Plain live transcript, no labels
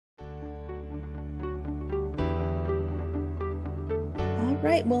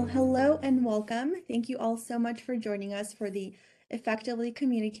Right, well, hello and welcome. Thank you all so much for joining us for the Effectively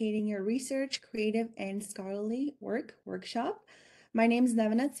Communicating Your Research, Creative, and Scholarly Work workshop. My name is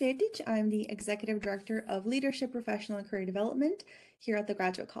Nevena Cvijetic. I'm the Executive Director of Leadership, Professional, and Career Development here at the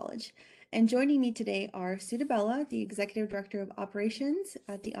Graduate College. And joining me today are Sue Dibella, the Executive Director of Operations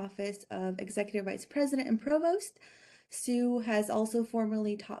at the Office of Executive Vice President and Provost. Sue has also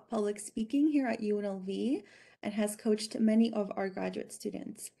formerly taught public speaking here at UNLV and has coached many of our graduate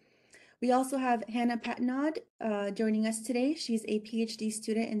students. We also have Hannah Patenaude joining us today. She's a Ph.D.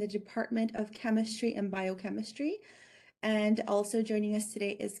 student in the Department of Chemistry and Biochemistry. And also joining us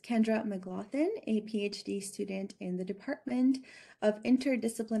today is Kendra McGlothen, a Ph.D. student in the Department of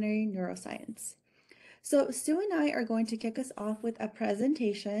Interdisciplinary Neuroscience. So Sue and I are going to kick us off with a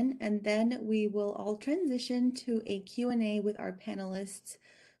presentation, and then we will all transition to a Q&A with our panelists,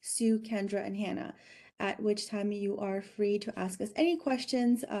 Sue, Kendra, and Hannah, at which time you are free to ask us any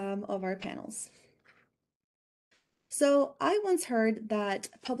questions of our panels. So I once heard that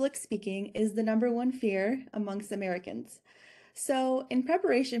public speaking is the #1 fear amongst Americans. So in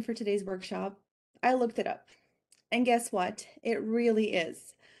preparation for today's workshop, I looked it up. And guess what? It really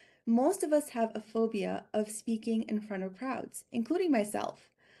is. Most of us have a phobia of speaking in front of crowds, including myself.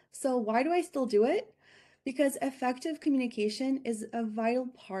 So why do I still do it? Because effective communication is a vital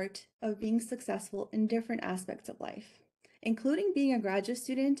part of being successful in different aspects of life, including being a graduate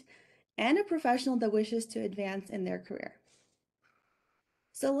student and a professional that wishes to advance in their career.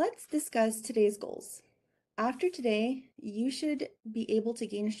 So let's discuss today's goals. After today, you should be able to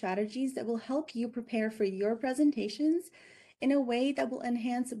gain strategies that will help you prepare for your presentations in a way that will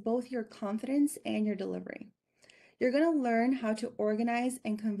enhance both your confidence and your delivery. You're going to learn how to organize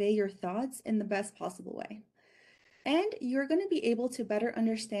and convey your thoughts in the best possible way. And you're going to be able to better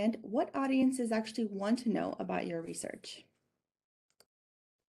understand what audiences actually want to know about your research.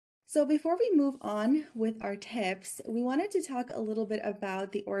 So before we move on with our tips, we wanted to talk a little bit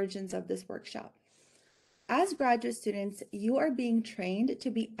about the origins of this workshop. As graduate students, you are being trained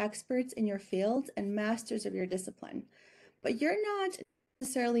to be experts in your fields and masters of your discipline, but you're not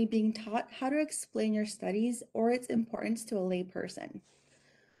necessarily being taught how to explain your studies or its importance to a lay person.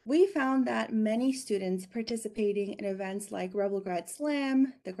 We found that many students participating in events like Rebel Grad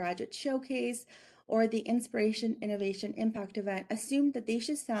Slam, the Graduate Showcase, or the Inspiration, Innovation, Impact event assumed that they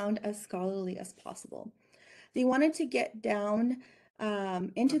should sound as scholarly as possible. They wanted to get down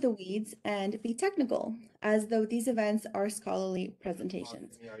into the weeds and be technical, as though these events are scholarly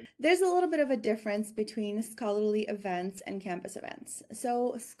presentations. There's a little bit of a difference between scholarly events and campus events.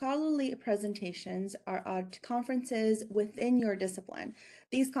 So scholarly presentations are at conferences within your discipline.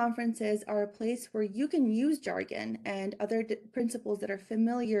 These conferences are a place where you can use jargon and other principles that are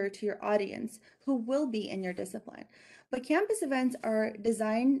familiar to your audience who will be in your discipline. But campus events are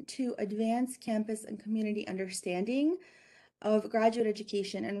designed to advance campus and community understanding of graduate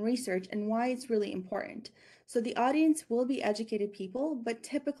education and research and why it's really important. So the audience will be educated people, but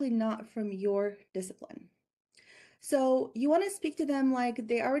typically not from your discipline. So you want to speak to them like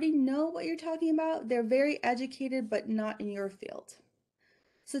they already know what you're talking about. They're very educated, but not in your field.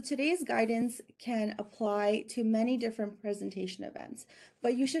 So today's guidance can apply to many different presentation events,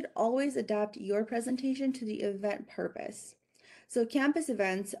 but you should always adapt your presentation to the event purpose. So campus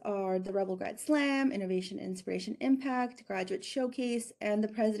events are the Rebel Grad Slam, Innovation, Inspiration, Impact, Graduate Showcase, and the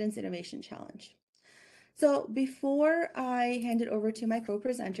President's Innovation Challenge. So before I hand it over to my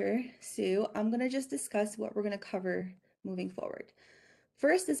co-presenter, Sue, I'm going to just discuss what we're going to cover moving forward.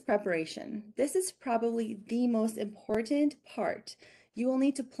 First is preparation. This is probably the most important part. You will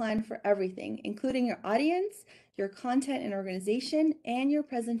need to plan for everything, including your audience, your content and organization, and your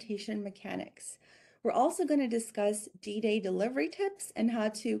presentation mechanics. We're also going to discuss D-Day delivery tips and how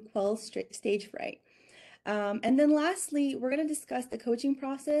to quell stage fright. And then lastly, we're going to discuss the coaching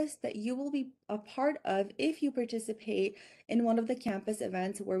process that you will be a part of if you participate in one of the campus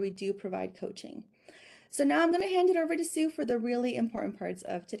events where we do provide coaching. So now I'm going to hand it over to Sue for the really important parts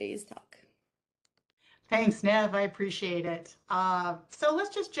of today's talk. Thanks, Nev. I appreciate it. So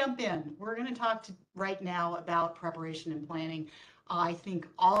let's just jump in. We're going to talk right now about preparation and planning. I think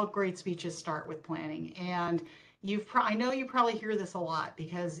all great speeches start with planning. And I know you probably hear this a lot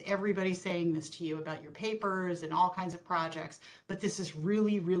because everybody's saying this to you about your papers and all kinds of projects, but this is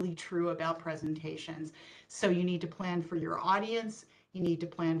really, really true about presentations. So you need to plan for your audience, you need to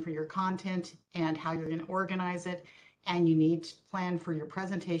plan for your content and how you're going to organize it, and you need to plan for your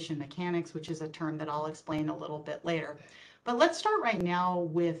presentation mechanics, which is a term that I'll explain a little bit later. But let's start right now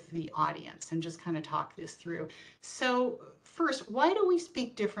with the audience and just kind of talk this through. So first, why do we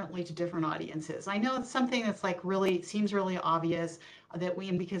speak differently to different audiences? I know it's something that's like really seems really obvious that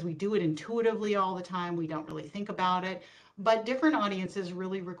because we do it intuitively all the time, we don't really think about it. But different audiences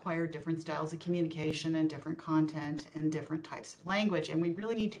really require different styles of communication and different content and different types of language. And we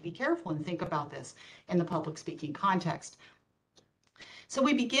really need to be careful and think about this in the public speaking context. So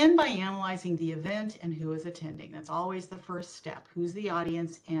we begin by analyzing the event and who is attending. That's always the first step. Who's the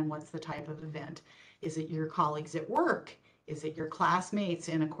audience and what's the type of event? Is it your colleagues at work? Is it your classmates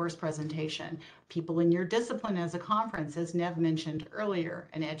in a course presentation? People in your discipline as a conference, as Nev mentioned earlier,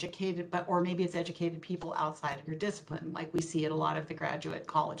 an educated, or maybe it's educated people outside of your discipline, like we see at a lot of the graduate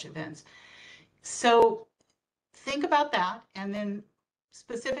college events. So think about that, and then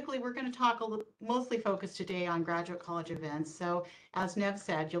specifically, we're going to talk mostly focus today on graduate college events. So as Nev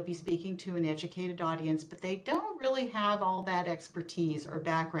said, you'll be speaking to an educated audience, but they don't really have all that expertise or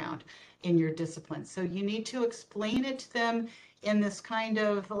background in your discipline. So you need to explain it to them in this kind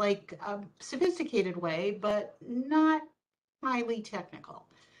of like sophisticated way, but not highly technical.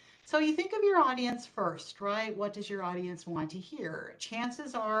 So you think of your audience first, right? What does your audience want to hear?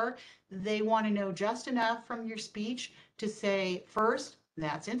 Chances are they want to know just enough from your speech to say, first,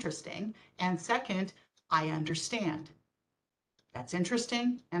 that's interesting, and second, I understand. That's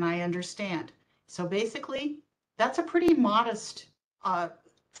interesting, and I understand. So basically, that's a pretty modest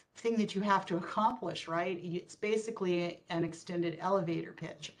thing that you have to accomplish, right? It's basically an extended elevator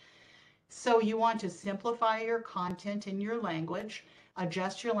pitch. So you want to simplify your content in your language,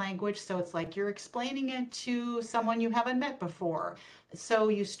 adjust your language so it's like you're explaining it to someone you haven't met before. So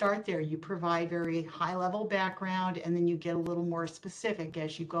you start there, you provide very high level background, and then you get a little more specific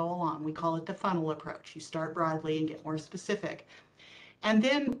as you go along. We call it the funnel approach. You start broadly and get more specific. And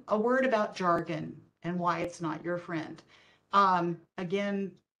then a word about jargon and why it's not your friend.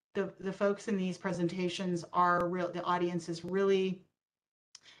 Again, the folks in these presentations are real, the audience is really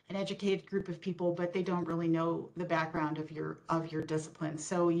an educated group of people, but they don't really know the background of your discipline.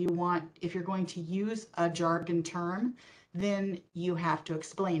 So you want, if you're going to use a jargon term, then you have to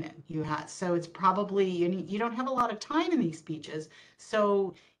explain it. So it's probably, you don't have a lot of time in these speeches,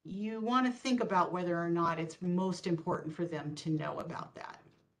 so you want to think about whether or not it's most important for them to know about that.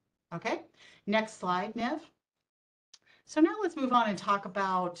 Okay, next slide, Nev. So now let's move on and talk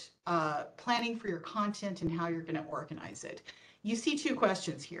about planning for your content and how you're going to organize it. You see two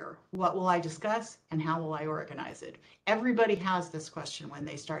questions here. What will I discuss and how will I organize it? Everybody has this question when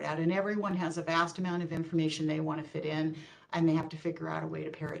they start out, and everyone has a vast amount of information they want to fit in, and they have to figure out a way to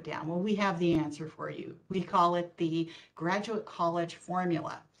pare it down. Well, we have the answer for you. We call it the graduate college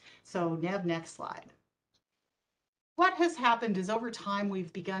formula. So Nev, next slide. What has happened is over time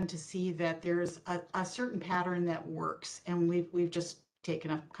we've begun to see that there's a certain pattern that works, and we've just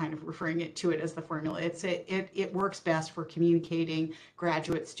taken up kind of referring to it as the formula. It works best for communicating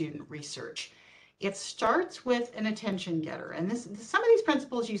graduate student research. It starts with an attention getter, and some of these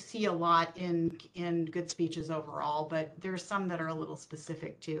principles you see a lot in good speeches overall, but there's some that are a little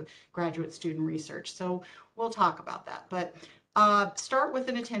specific to graduate student research. So we'll talk about that. But start with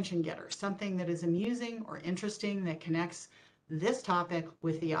an attention getter, something that is amusing or interesting that connects this topic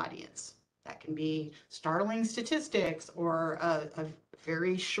with the audience. That can be startling statistics or a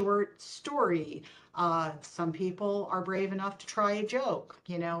very short story. Some people are brave enough to try a joke.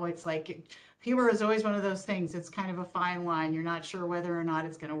 It's like humor is always one of those things. It's kind of a fine line. You're not sure whether or not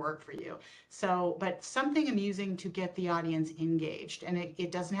it's going to work for you. So, but something amusing to get the audience engaged. And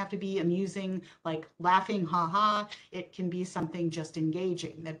it doesn't have to be amusing, like laughing, ha ha. It can be something just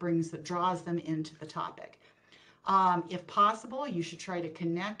engaging that draws them into the topic. If possible, you should try to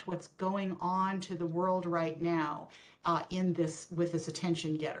connect what's going on to the world right now with this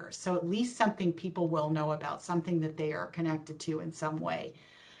attention getter. So at least something people will know about, something that they are connected to in some way.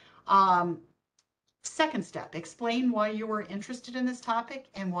 Second step, explain why you are interested in this topic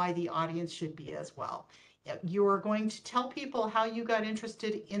and why the audience should be as well. You're going to tell people how you got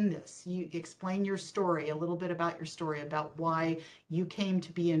interested in this. You explain your story, a little bit about your story, about why you came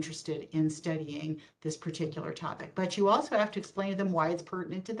to be interested in studying this particular topic. But you also have to explain to them why it's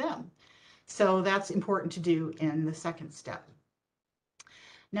pertinent to them. So that's important to do in the second step.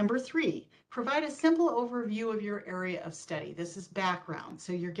 Number 3, provide a simple overview of your area of study. This is background.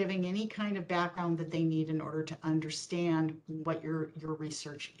 So you're giving any kind of background that they need in order to understand what your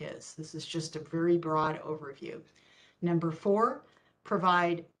research is. This is just a very broad overview. Number 4,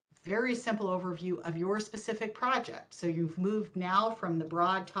 provide very simple overview of your specific project. So you've moved now from the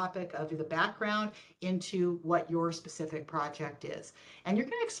broad topic of the background into what your specific project is. And you're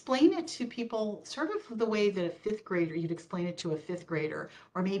going to explain it to people sort of the way that a fifth grader, you'd explain it to a fifth grader,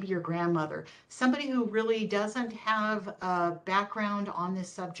 or maybe your grandmother, somebody who really doesn't have a background on this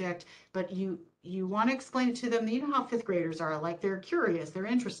subject, but you want to explain it to them. You know how fifth graders are, like they're curious, they're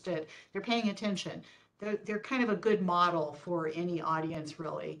interested, they're paying attention. They're kind of a good model for any audience,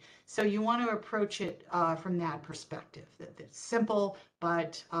 really. So you want to approach it from that perspective. That it's simple,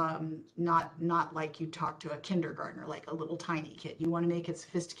 but not like you talk to a kindergartner, like a little tiny kid. You want to make it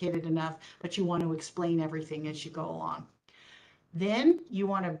sophisticated enough, but you want to explain everything as you go along. Then you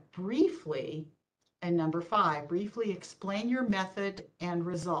want to briefly, and number 5, briefly explain your method and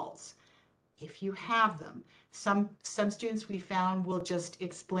results if you have them. Some students we found will just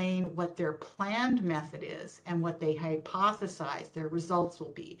explain what their planned method is and what they hypothesize their results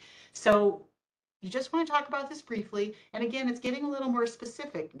will be. So you just want to talk about this briefly. And again, it's getting a little more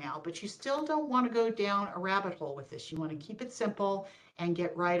specific now, but you still don't want to go down a rabbit hole with this. You want to keep it simple and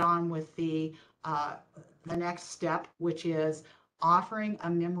get right on with the next step, which is offering a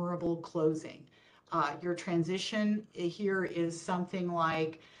memorable closing. Your transition here is something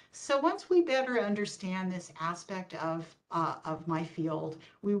like, so once we better understand this aspect of my field,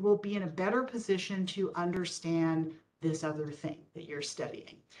 we will be in a better position to understand this other thing that you're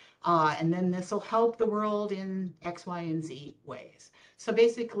studying. And then this will help the world in X, Y, and Z ways. So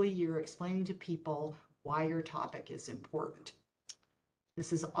basically, you're explaining to people why your topic is important.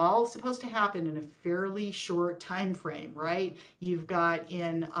 This is all supposed to happen in a fairly short time frame, right? You've got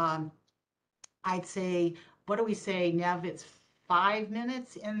in, I'd say, what do we say, Nev? It's 5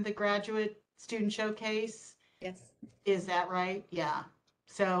 minutes in the graduate student showcase. Yes. Is that right? Yeah.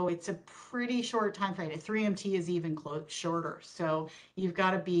 So it's a pretty short time frame. 3MT is even shorter. So you've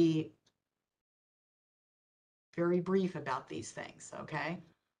got to be very brief about these things, okay?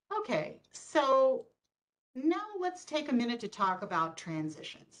 Okay, so now let's take a minute to talk about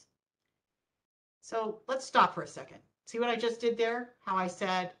transitions. So let's stop for a second. See what I just did there? How I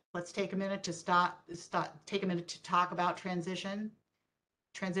said, let's take a minute to take a minute to talk about transitions.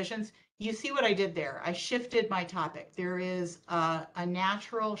 You see what I did there? I shifted my topic. There is a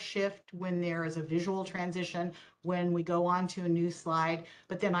natural shift when there is a visual transition, when we go on to a new slide,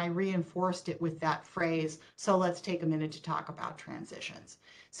 but then I reinforced it with that phrase. So let's take a minute to talk about transitions.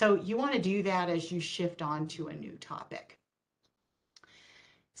 So you want to do that as you shift on to a new topic.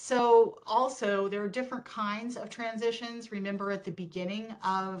 So also there are different kinds of transitions. Remember at the beginning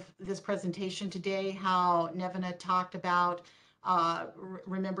of this presentation today how Nevena talked about,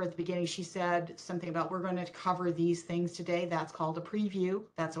 remember at the beginning she said something about we're going to cover these things today. That's called a preview.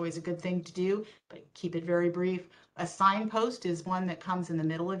 That's always a good thing to do, but keep it very brief. A signpost is one that comes in the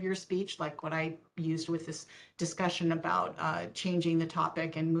middle of your speech, like what I used with this discussion about changing the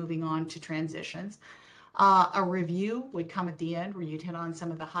topic and moving on to transitions. A review would come at the end where you'd hit on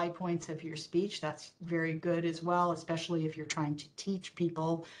some of the high points of your speech. That's very good as well, especially if you're trying to teach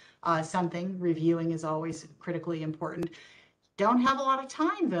people something. Reviewing is always critically important. Don't have a lot of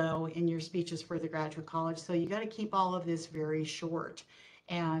time, though, in your speeches for the graduate college, so you got to keep all of this very short.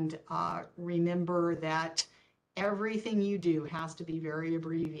 And remember that everything you do has to be very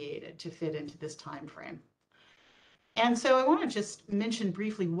abbreviated to fit into this time frame. And so I want to just mention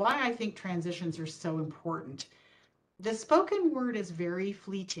briefly why I think transitions are so important. The spoken word is very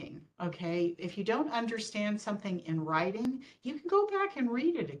fleeting, okay? If you don't understand something in writing, you can go back and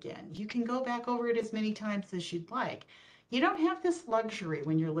read it again. You can go back over it as many times as you'd like. You don't have this luxury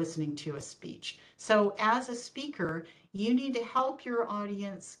when you're listening to a speech. So as a speaker, you need to help your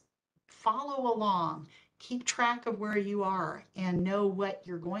audience follow along, keep track of where you are, and know what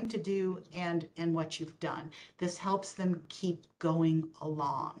you're going to do and what you've done. This helps them keep going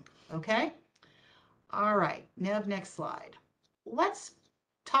along, okay? All right, Nev, next slide. Let's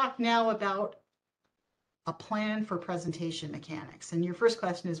talk now about a plan for presentation mechanics. And your first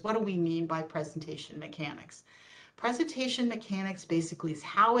question is, what do we mean by presentation mechanics? Presentation mechanics basically is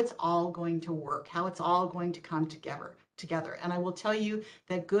how it's all going to work, how it's all going to come together. And I will tell you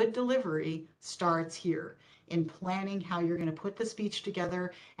that good delivery starts here in planning how you're going to put the speech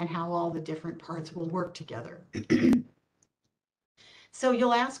together and how all the different parts will work together. So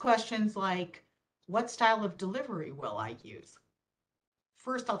you'll ask questions like, what style of delivery will I use?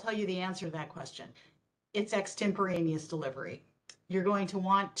 First, I'll tell you the answer to that question. It's extemporaneous delivery. You're going to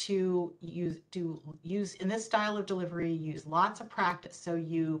want to use in this style of delivery, use lots of practice. So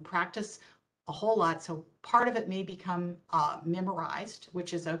you practice a whole lot. So part of it may become memorized,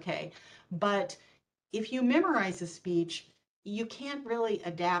 which is okay. But if you memorize a speech, you can't really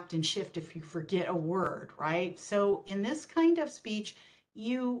adapt and shift if you forget a word, right? So in this kind of speech,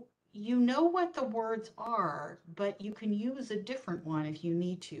 you you know what the words are, but you can use a different one if you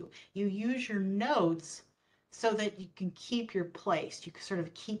need to. You use your notes so that you can keep your place. You can sort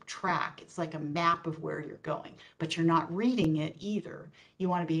of keep track. It's like a map of where you're going, but you're not reading it either. You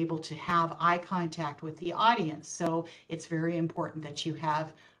want to be able to have eye contact with the audience. So it's very important that you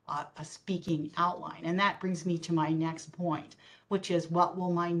have a speaking outline. And that brings me to my next point, which is what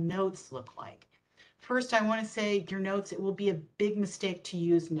will my notes look like? First, I want to say your notes, it will be a big mistake to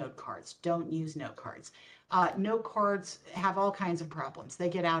use note cards. Don't use note cards. Note cards have all kinds of problems. They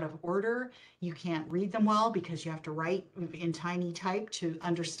get out of order. You can't read them well because you have to write in tiny type to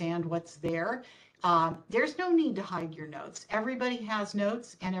understand what's there. There's no need to hide your notes. Everybody has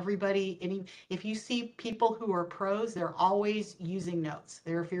notes, and if you see people who are pros, they're always using notes.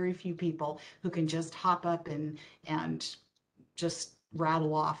 There are very few people who can just hop up and just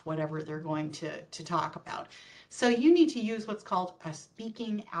rattle off whatever they're going to talk about. So you need to use what's called a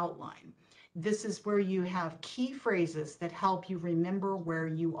speaking outline. This is where you have key phrases that help you remember where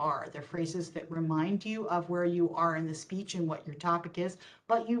you are. They're phrases that remind you of where you are in the speech and what your topic is,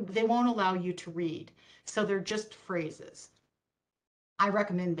 but they won't allow you to read. So they're just phrases. I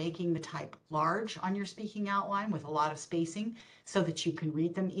recommend making the type large on your speaking outline with a lot of spacing so that you can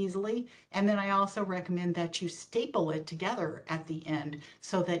read them easily. And then I also recommend that you staple it together at the end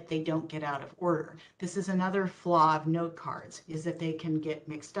so that they don't get out of order. This is another flaw of note cards, is that they can get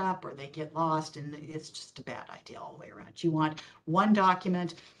mixed up or they get lost, and it's just a bad idea all the way around. You want one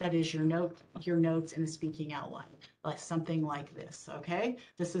document that is your notes in a speaking outline, like something like this, okay?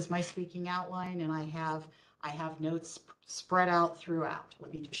 This is my speaking outline, and I have notes spread out throughout.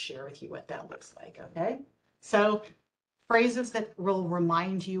 Let me just share with you what that looks like, okay? So phrases that will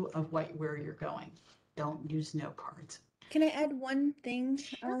remind you of where you're going. Don't use note cards. Can I add one thing,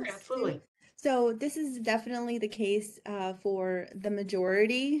 Sure, Sue? absolutely. So this is definitely the case for the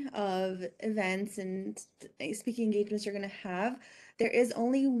majority of events and speaking engagements you're going to have. There is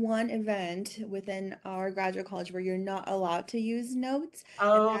only one event within our graduate college where you're not allowed to use notes, and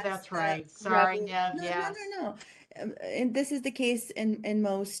Oh, that's that's the right. Sorry, Rebel. Nev. No, no, Yes. no, no. And this is the case in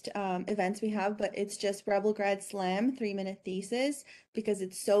most events we have, but it's just Rebel Grad Slam 3-minute thesis because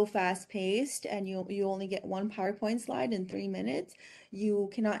it's so fast paced and you only get one PowerPoint slide in 3 minutes. You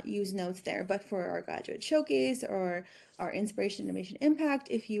cannot use notes there. But for our graduate showcase or our inspiration, innovation, impact,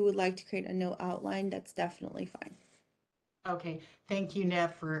 if you would like to create a note outline, that's definitely fine. Okay, thank you,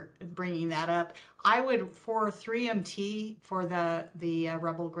 Nev, for bringing that up. I would, for 3MT, for the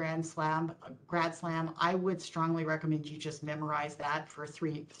Rebel Grad Slam, I would strongly recommend you just memorize that for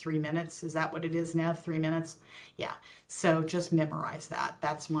three minutes. Is that what it is, Nev? 3 minutes? Yeah. So just memorize that.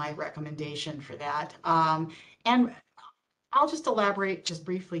 That's my recommendation for that. And I'll just elaborate just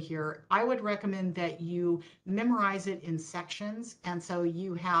briefly here. I would recommend that you memorize it in sections. And so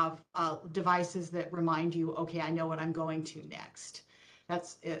you have devices that remind you, okay, I know what I'm going to next.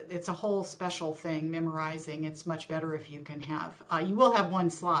 It's a whole special thing, memorizing. It's much better if you can have, you will have one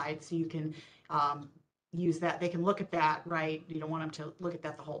slide so you can use that. They can look at that, right? You don't want them to look at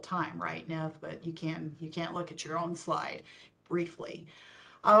that the whole time, right, Nev? But you can't look at your own slide briefly.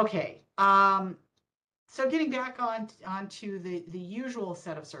 Okay. So getting back onto the usual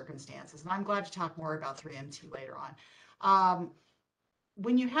set of circumstances, and I'm glad to talk more about 3MT later on.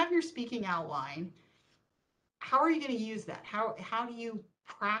 When you have your speaking outline, how are you going to use that? How do you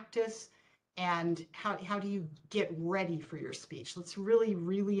practice, and how do you get ready for your speech? That's really,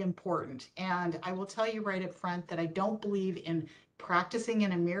 really important. And I will tell you right up front that I don't believe in practicing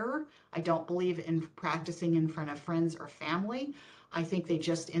in a mirror. I don't believe in practicing in front of friends or family. I think they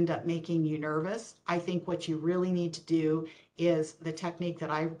just end up making you nervous. I think what you really need to do is the technique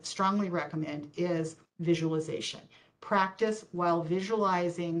that I strongly recommend is visualization. Practice while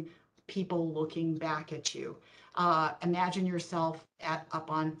visualizing people looking back at you. Imagine yourself up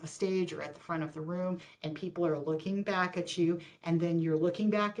on a stage or at the front of the room, and people are looking back at you, and then you're looking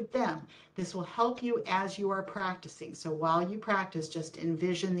back at them. This will help you as you are practicing. So while you practice, just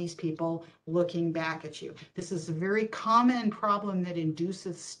envision these people looking back at you. This is a very common problem that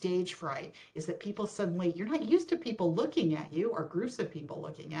induces stage fright, is that people suddenly, you're not used to people looking at you or groups of people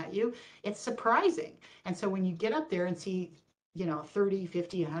looking at you. It's surprising. And so when you get up there and see 30,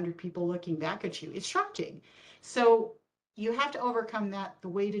 50, 100 people looking back at you, it's shocking. So you have to overcome that. The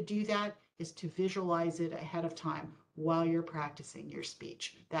way to do that is to visualize it ahead of time while you're practicing your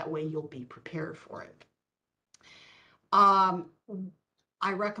speech. That way you'll be prepared for it.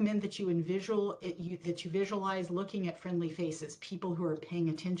 I recommend that you visualize looking at friendly faces, people who are paying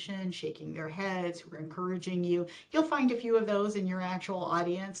attention, shaking their heads, who are encouraging you. You'll find a few of those in your actual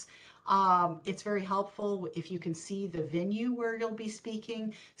audience. It's very helpful if you can see the venue where you'll be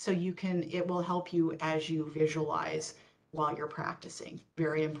speaking, so it will help you as you visualize while you're practicing.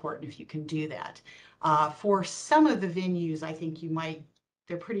 Very important if you can do that. For some of the venues, I think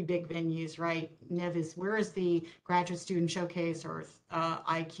they're pretty big venues, right? Where is the graduate student showcase or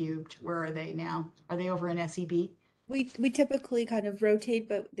iCubed? Where are they now? Are they over in SEB? We typically kind of rotate,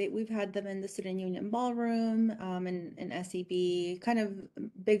 but we've had them in the Student Union Ballroom, and SEB, kind of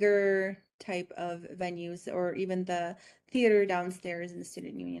bigger type of venues, or even the theater downstairs in the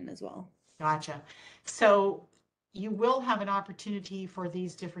Student Union as well. Gotcha. So you will have an opportunity for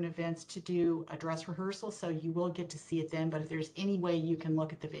these different events to do a dress rehearsal, so you will get to see it then. But if there's any way you can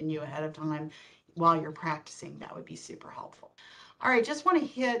look at the venue ahead of time while you're practicing, that would be super helpful. All right, just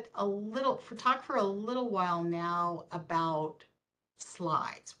want to talk for a little while now about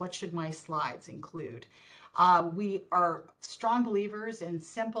slides. What should my slides include? We are strong believers in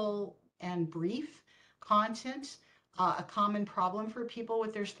simple and brief content. A common problem for people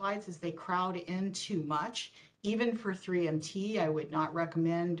with their slides is they crowd in too much. Even for 3MT, I would not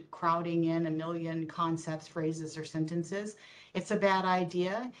recommend crowding in a million concepts, phrases, or sentences. It's a bad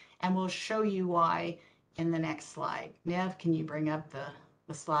idea, and we'll show you why in the next slide. Nev, can you bring up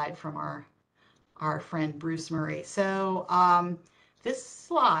the slide from our friend Bruce Murray? So this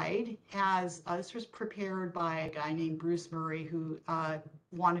slide this was prepared by a guy named Bruce Murray, who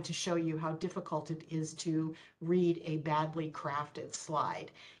wanted to show you how difficult it is to read a badly crafted slide.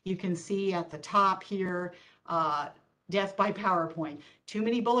 You can see at the top here, death by PowerPoint. Too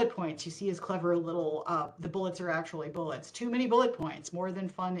many bullet points. You see his clever little, the bullets are actually bullets. Too many bullet points. More than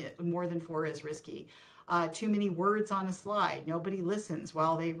 4 is risky. Too many words on a slide. Nobody listens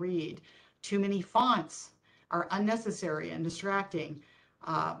while they read. Too many fonts are unnecessary and distracting.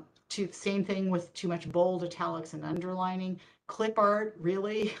 Same thing with too much bold, italics, and underlining. Clip art,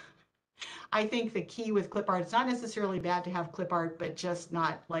 really? I think the key with clip art, it's not necessarily bad to have clip art, but just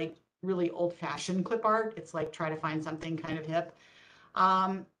not like really old-fashioned clip art. It's like try to find something kind of hip.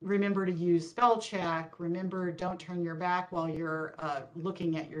 Remember to use spell check. Remember, don't turn your back while you're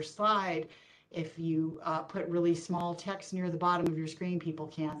looking at your slide. If you put really small text near the bottom of your screen, people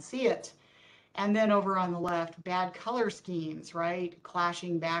can't see it. And then over on the left, bad color schemes, right?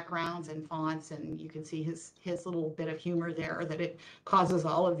 Clashing backgrounds and fonts, and you can see his little bit of humor there, that it causes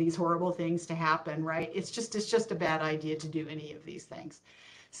all of these horrible things to happen, right? It's just a bad idea to do any of these things.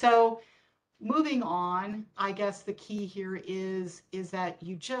 So moving on, I guess the key here is that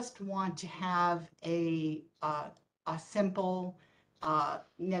you just want to have a simple,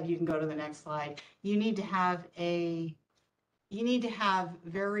 Nev, you can go to the next slide. You need to have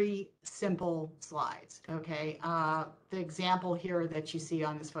very simple slides, okay? The example here that you see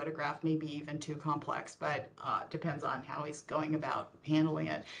on this photograph may be even too complex, but depends on how he's going about handling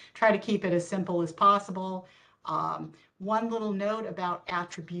it. Try to keep it as simple as possible. One little note about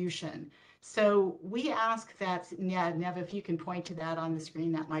attribution. So we ask that, Nev, if you can point to that on the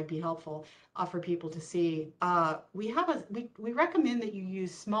screen, that might be helpful for people to see. We recommend that you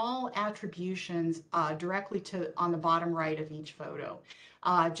use small attributions directly on the bottom right of each photo,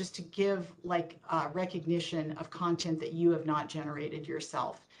 just to give recognition of content that you have not generated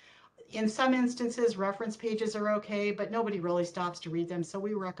yourself. In some instances, reference pages are okay, but nobody really stops to read them. So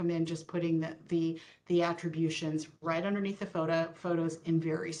we recommend just putting the attributions right underneath the photos in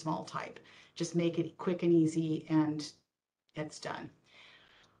very small type. Just make it quick and easy, and it's done.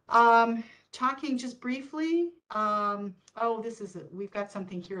 Talking just briefly. We've got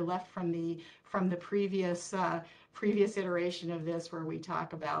something here left from the previous iteration of this, where we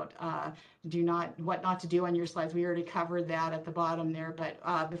talk about what not to do on your slides. We already covered that at the bottom there,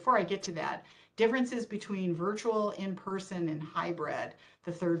 but before I get to that, differences between virtual, in-person, and hybrid,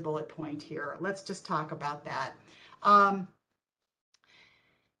 the third bullet point here. Let's just talk about that.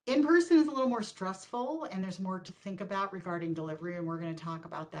 In-person is a little more stressful, and there's more to think about regarding delivery, and we're going to talk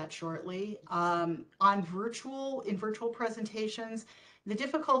about that shortly. In virtual presentations, the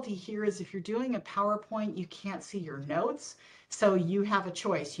difficulty here is if you're doing a PowerPoint, you can't see your notes. So you have a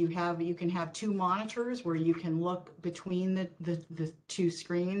choice. You can have 2 monitors where you can look between the 2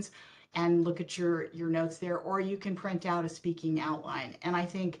 screens and look at your notes there, or you can print out a speaking outline. And I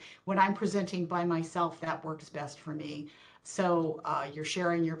think when I'm presenting by myself, that works best for me. So you're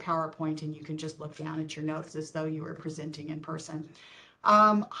sharing your PowerPoint, and you can just look down at your notes as though you were presenting in person.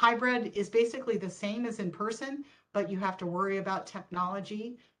 Hybrid is basically the same as in person, but you have to worry about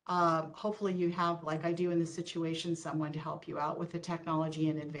technology. Hopefully you have, like I do in this situation, someone to help you out with the technology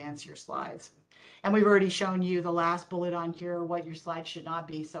and advance your slides. And we've already shown you the last bullet on here, what your slides should not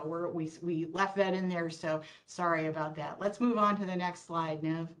be. So we left that in there. So sorry about that. Let's move on to the next slide,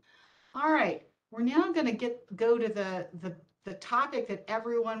 Nev. All right, we're now going to go to the topic that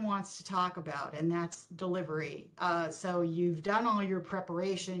everyone wants to talk about, and that's delivery. So you've done all your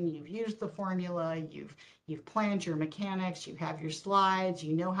preparation, you've used the formula, you've planned your mechanics, you have your slides,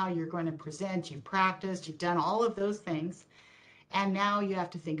 you know how you're going to present, you've practiced, you've done all of those things, and now you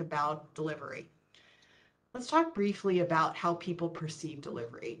have to think about delivery. Let's talk briefly about how people perceive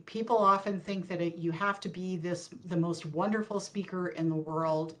delivery. People often think that you have to be the most wonderful speaker in the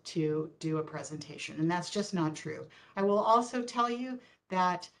world to do a presentation, and that's just not true. I will also tell you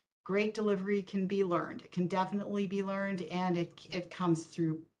that great delivery can be learned. It can definitely be learned, and it comes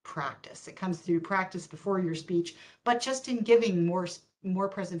through practice. It comes through practice before your speech, but just in giving more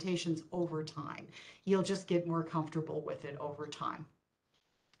presentations over time. You'll just get more comfortable with it over time.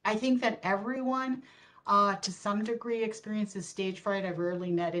 I think that everyone to some degree experiences stage fright. I've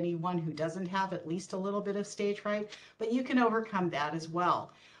rarely met anyone who doesn't have at least a little bit of stage fright, but you can overcome that as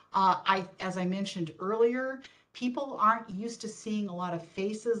well. As I mentioned earlier, people aren't used to seeing a lot of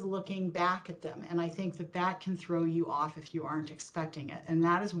faces looking back at them, and I think that that can throw you off if you aren't expecting it. And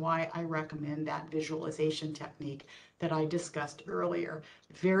that is why I recommend that visualization technique that I discussed earlier.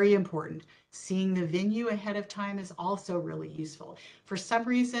 Very important. Seeing the venue ahead of time is also really useful. For some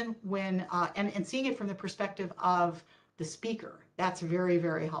reason, when and seeing it from the perspective of the speaker, that's very,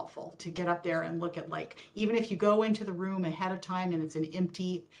 very helpful to get up there and look at, like, even if you go into the room ahead of time and it's an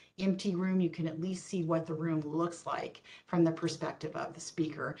empty room, you can at least see what the room looks like from the perspective of the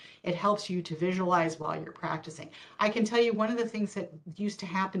speaker. It helps you to visualize while you're practicing. I can tell you one of the things that used to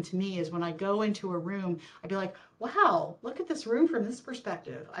happen to me is when I go into a room, I'd be like, wow, look at this room from this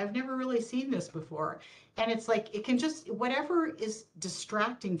perspective. I've never really seen this before. And it's like, it can just, whatever is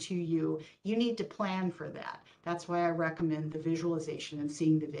distracting to you, you need to plan for that. That's why I recommend the visualization and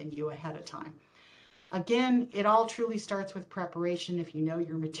seeing the venue ahead of time. Again, it all truly starts with preparation. If you know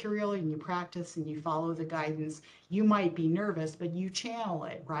your material and you practice and you follow the guidance, you might be nervous, but you channel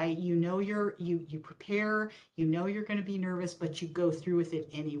it, right? You know you prepare, you know you're going to be nervous, but you go through with it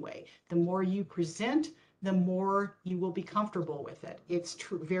anyway. The more you present, the more you will be comfortable with it. It's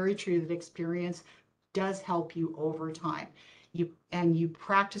very true that experience does help you over time. You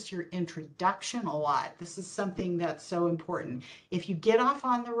practice your introduction a lot. This is something that's so important. If you get off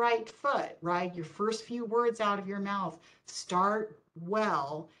on the right foot, right, your first few words out of your mouth start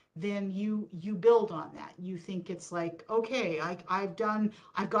well, then you build on that. You think it's like, okay, I've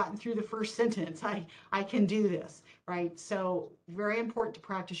gotten through the first sentence. I can do this, right? So very important to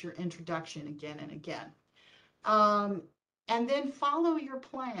practice your introduction again and again. And then follow your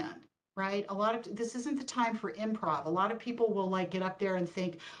plan, right? This isn't the time for improv. A lot of people will like get up there and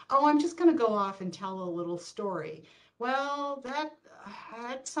think, oh, I'm just going to go off and tell a little story. Well,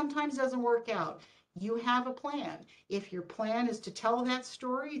 that sometimes doesn't work out. You have a plan. If your plan is to tell that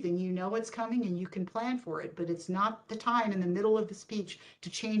story, then you know it's coming and you can plan for it, but it's not the time in the middle of the speech to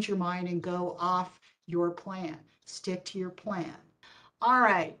change your mind and go off your plan. Stick to your plan. All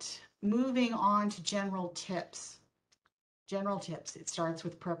right, moving on to general tips. General tips. It starts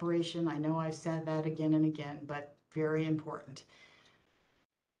with preparation. I know I've said that again and again, but very important.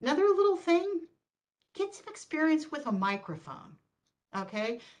 Another little thing, get some experience with a microphone.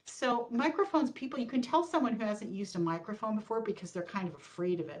 Okay, so microphones, you can tell someone who hasn't used a microphone before because they're kind of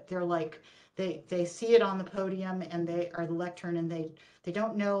afraid of it. They're like, they see it on the podium and they are the lectern and they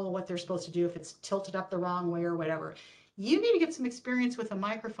don't know what they're supposed to do, if it's tilted up the wrong way or whatever. You need to get some experience with a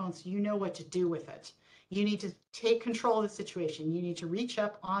microphone so you know what to do with it. You need to take control of the situation. You need to reach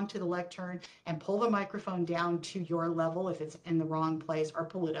up onto the lectern and pull the microphone down to your level if it's in the wrong place, or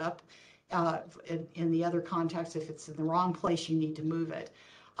pull it up. In the other context, if it's in the wrong place, you need to move it.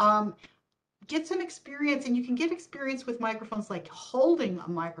 Get some experience, and you can get experience with microphones, like holding a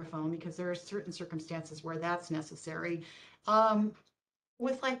microphone, because there are certain circumstances where that's necessary.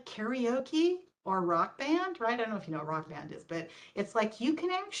 With like karaoke or rock band, right? I don't know if you know what rock band is, but it's like you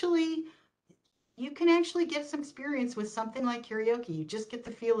can actually get some experience with something like karaoke. You just get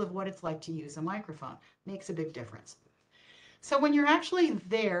the feel of what it's like to use a microphone. Makes a big difference. So when you're actually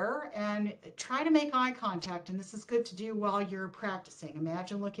there, and try to make eye contact, and this is good to do while you're practicing.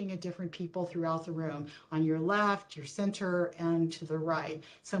 Imagine looking at different people throughout the room, on your left, your center, and to the right.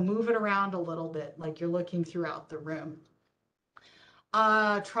 So move it around a little bit like you're looking throughout the room.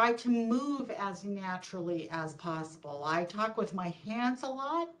 Try to move as naturally as possible. I talk with my hands a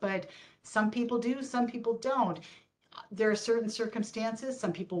lot, but some people do, some people don't. There are certain circumstances.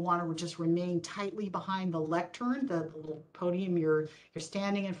 Some people want to just remain tightly behind the lectern, the little podium you're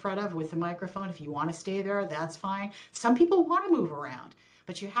standing in front of with the microphone. If you want to stay there, that's fine. Some people want to move around,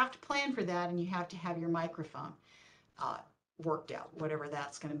 but you have to plan for that, and you have to have your microphone uh, worked out, whatever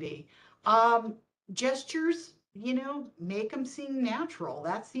that's going to be. Um, Gestures, make them seem natural.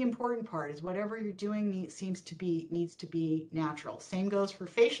 That's the important part. Is whatever you're doing needs to be natural. Same goes for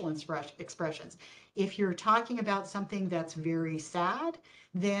facial expressions. If you're talking about something that's very sad,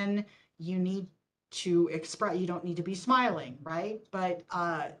 then you need to express. You don't need to be smiling, right? But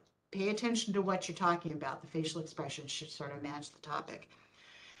pay attention to what you're talking about. The facial expressions should sort of match the topic.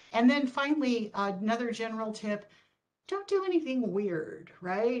 And then finally, another general tip: don't do anything weird,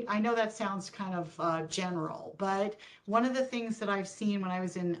 right? I know that sounds kind of general, but one of the things that I've seen when I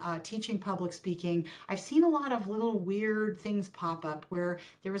was in teaching public speaking, I've seen a lot of little weird things pop up where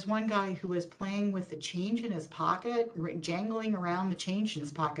there was one guy who was playing with the change in his pocket, jangling around the change in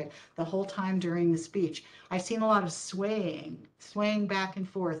his pocket the whole time during the speech. I've seen a lot of swaying back and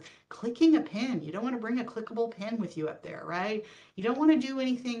forth, clicking a pen. You don't want to bring a clickable pen with you up there, right? You don't want to do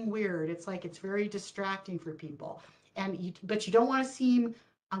anything weird. It's like it's very distracting for people. But you don't want to seem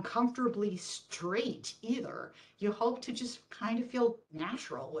uncomfortably straight either. You hope to just kind of feel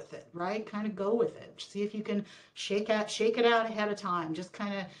natural with it, right? Kind of go with it. See if you can shake it out ahead of time. Just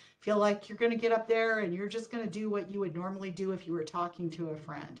kind of feel like you're going to get up there and you're just going to do what you would normally do if you were talking to a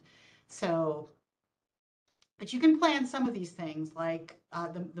friend. So, but you can plan some of these things like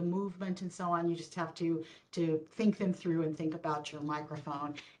the movement and so on. You just have to think them through and think about your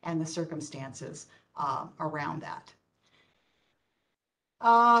microphone and the circumstances around that.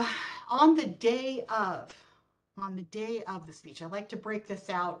 Uh, on the day of, the speech, I like to break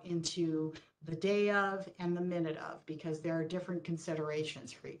this out into the day of and the minute of, because there are different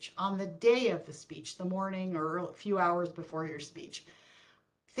considerations for each. On the day of the speech, the morning or a few hours before your speech,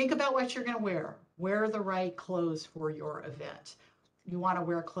 think about what you're going to wear. Wear the right clothes for your event. You want to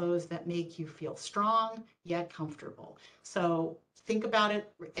wear clothes that make you feel strong yet comfortable. So think about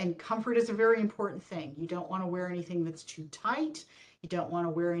it, and comfort is a very important thing. You don't want to wear anything that's too tight. You don't want to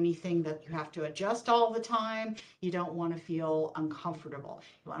wear anything that you have to adjust all the time. You don't want to feel uncomfortable.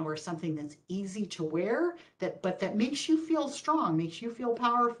 You want to wear something that's easy to wear, but that makes you feel strong, makes you feel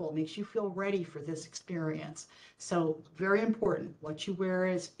powerful, makes you feel ready for this experience. So very important. What you wear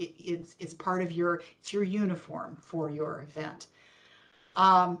it's part of it's your uniform for your event.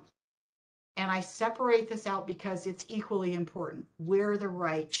 And I separate this out because it's equally important. Wear the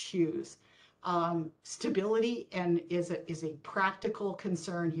right shoes. Stability is a practical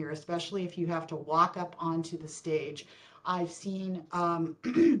concern here, especially if you have to walk up onto the stage. I've seen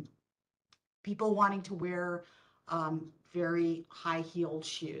people wanting to wear very high-heeled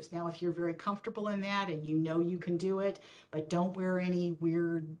shoes. Now, if you're very comfortable in that and you know you can do it, but don't wear any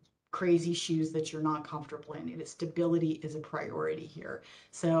weird, crazy shoes that you're not comfortable in. Stability is a priority here.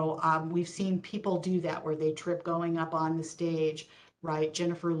 So we've seen people do that where they trip going up on the stage, right?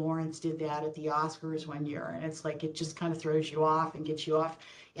 Jennifer Lawrence did that at the Oscars one year, and it's like it just kind of throws you off and gets you off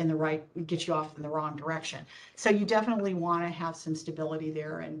in the wrong direction. So you definitely want to have some stability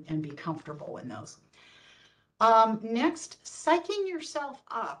there and be comfortable in those. Next, psyching yourself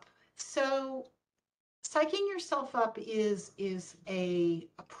up. So psyching yourself up is a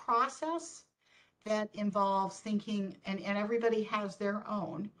process that involves thinking, and everybody has their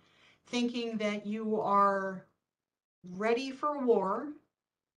own, thinking that you are ready for war,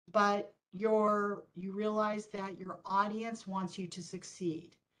 but you realize that your audience wants you to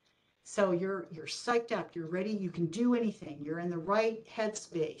succeed. So you're psyched up, you're ready, you can do anything, you're in the right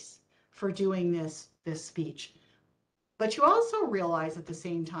headspace for doing this speech. But you also realize at the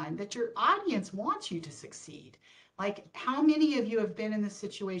same time that your audience wants you to succeed. Like, how many of you have been in this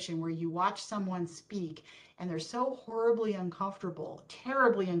situation where you watch someone speak and they're so horribly uncomfortable,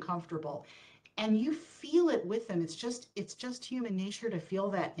 terribly uncomfortable, and you feel it with them? It's just human nature to feel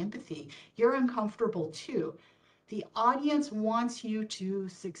that empathy. You're uncomfortable too. The audience wants you to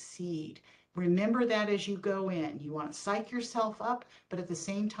succeed. Remember that as you go in. You want to psych yourself up, but at the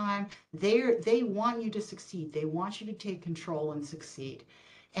same time, they want you to succeed. They want you to take control and succeed.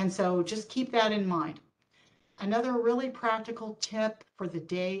 And so just keep that in mind. Another really practical tip for the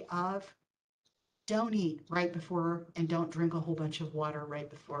day of: don't eat right before and don't drink a whole bunch of water right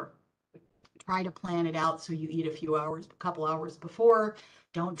before. Try to plan it out so you eat a couple hours before.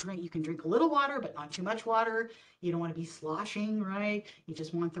 Don't drink. You can drink a little water, but not too much water. You don't want to be sloshing, right? You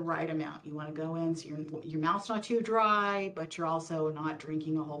just want the right amount. You want to go in so your mouth's not too dry, but you're also not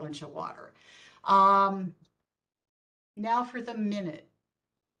drinking a whole bunch of water. Now for the minute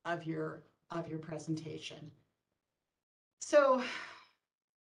of your presentation. So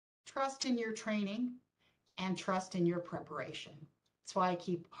trust in your training and trust in your preparation. That's why I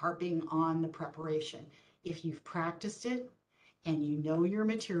keep harping on the preparation. If you've practiced it and you know your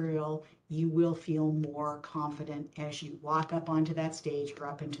material, you will feel more confident as you walk up onto that stage or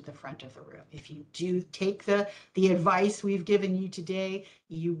up into the front of the room. If you do take the advice we've given you today,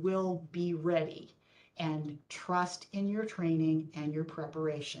 you will be ready. And trust in your training and your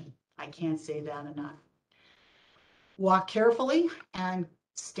preparation. I can't say that enough. Walk carefully and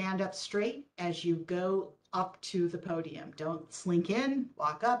stand up straight as you go up to the podium. Don't slink in,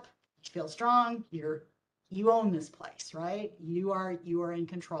 walk up, feel strong. You own this place, right? You are in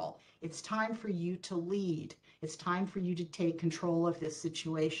control. It's time for you to lead. It's time for you to take control of this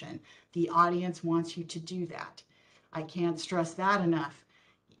situation. The audience wants you to do that. I can't stress that enough.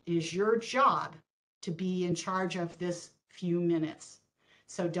 It is your job to be in charge of this few minutes.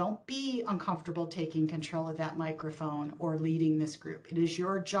 So don't be uncomfortable taking control of that microphone or leading this group. It is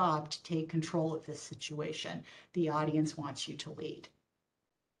your job to take control of this situation. The audience wants you to lead.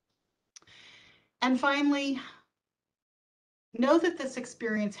 And finally, know that this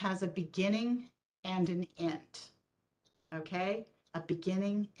experience has a beginning and an end. Okay? A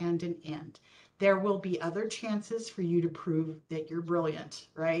beginning and an end. There will be other chances for you to prove that you're brilliant,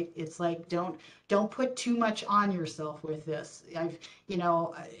 right? It's like don't put too much on yourself with this.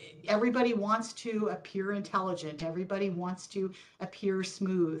 Everybody wants to appear intelligent. Everybody wants to appear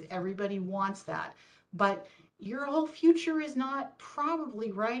smooth. Everybody wants that. But your whole future is not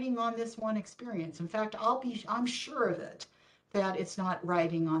probably riding on this one experience. In fact, I'm sure of it that it's not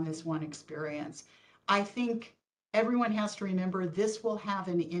riding on this one experience. I think everyone has to remember this will have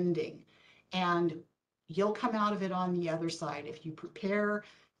an ending, and you'll come out of it on the other side if you prepare,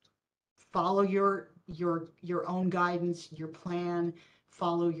 follow your own guidance, your plan,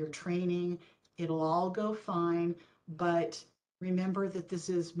 follow your training. It'll all go fine, but remember that this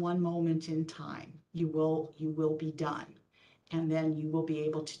is one moment in time. You will be done, and then you will be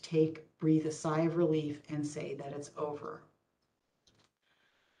able to breathe a sigh of relief and say that it's over.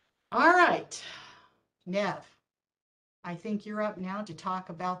 All right, Nev, I think you're up now to talk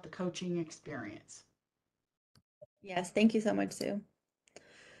about the coaching experience. Yes, thank you so much, Sue.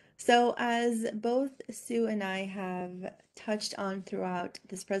 So, as both Sue and I have touched on throughout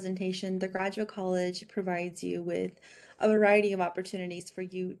this presentation, the Graduate College provides you with a variety of opportunities for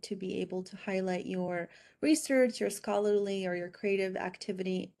you to be able to highlight your research, your scholarly, or your creative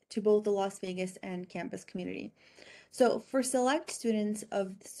activity to both the Las Vegas and campus community. So, for select students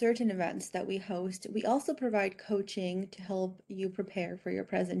of certain events that we host, we also provide coaching to help you prepare for your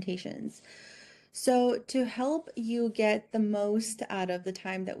presentations. So, to help you get the most out of the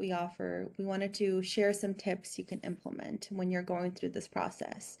time that we offer, we wanted to share some tips you can implement when you're going through this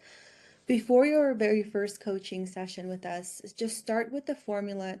process. Before your very first coaching session with us, just start with the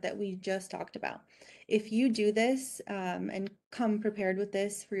formula that we just talked about. If you do this and come prepared with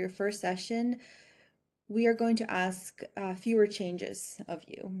this for your first session, we are going to ask fewer changes of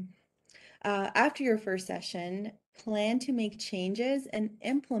you. After your first session, plan to make changes and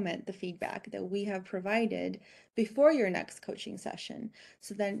implement the feedback that we have provided before your next coaching session,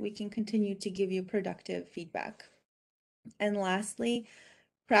 so then we can continue to give you productive feedback. And lastly,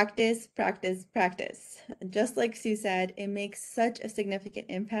 practice, practice, practice. Just like Sue said, it makes such a significant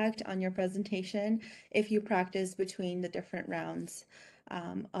impact on your presentation if you practice between the different rounds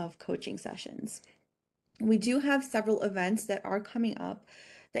of coaching sessions. We do have several events that are coming up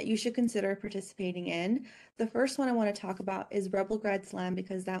that you should consider participating in. The first one I want to talk about is Rebel Grad Slam,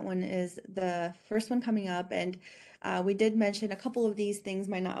 because that one is the first one coming up, and we did mention a couple of these things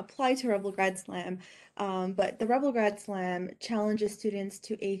might not apply to Rebel Grad Slam, but the Rebel Grad Slam challenges students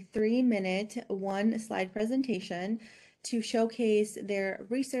to a 3-minute, one slide presentation to showcase their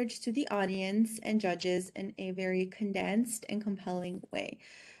research to the audience and judges in a very condensed and compelling way.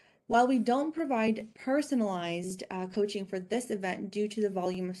 While we don't provide personalized coaching for this event due to the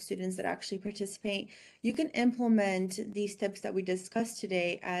volume of students that actually participate, you can implement these tips that we discussed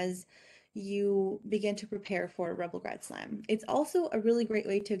today as you begin to prepare for Rebel Grad Slam. It's also a really great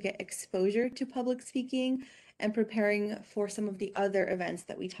way to get exposure to public speaking and preparing for some of the other events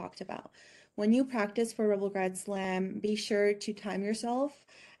that we talked about. When you practice for Rebel Grad Slam, be sure to time yourself,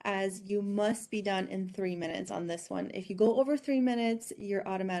 as you must be done in 3 minutes on this one. If you go over 3 minutes, you're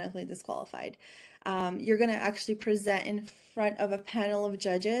automatically disqualified. You're going to actually present in front of a panel of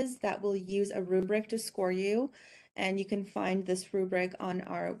judges that will use a rubric to score you. And you can find this rubric on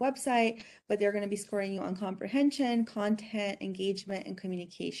our website, but they're going to be scoring you on comprehension, content, engagement, and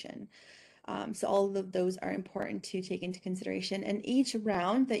communication. So all of those are important to take into consideration. And each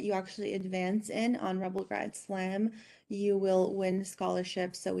round that you actually advance in on Rebel Grad Slam, you will win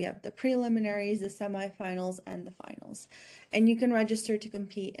scholarships. So we have the preliminaries, the semifinals, and the finals. And you can register to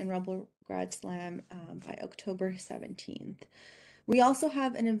compete in Rebel Grad Slam by October 17th. We also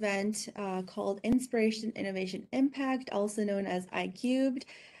have an event called Inspiration, Innovation, Impact, also known as iCubed.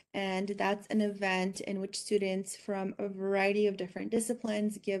 And that's an event in which students from a variety of different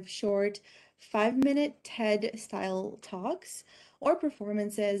disciplines give short 5-minute TED style talks or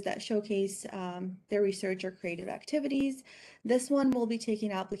performances that showcase their research or creative activities. This one will be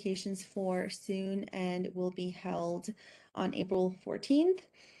taking applications for soon and will be held on April 14th.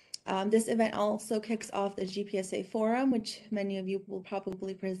 This event also kicks off the GPSA Forum, which many of you will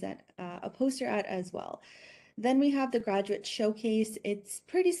probably present a poster at as well. Then we have the Graduate Showcase. It's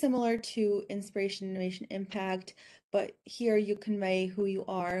pretty similar to Inspiration, Innovation, Impact, but here you convey who you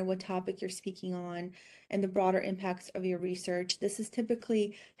are, what topic you're speaking on, and the broader impacts of your research. This is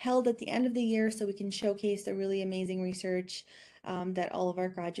typically held at the end of the year so we can showcase the really amazing research that all of our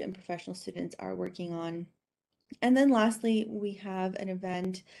graduate and professional students are working on. And then lastly, we have an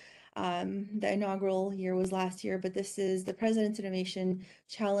event. The inaugural year was last year, but this is the President's Innovation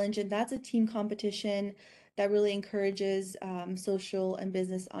Challenge, and that's a team competition that really encourages social and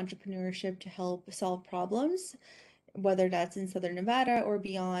business entrepreneurship to help solve problems, whether that's in Southern Nevada or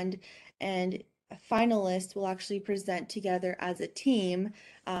beyond. And finalists will actually present together as a team.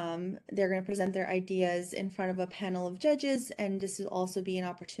 They're going to present their ideas in front of a panel of judges, and this will also be an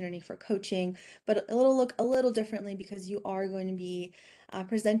opportunity for coaching, but it'll look a little differently because you are going to be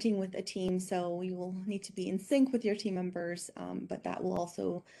presenting with a team, so you will need to be in sync with your team members, but that will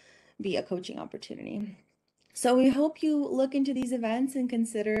also be a coaching opportunity. So we hope you look into these events and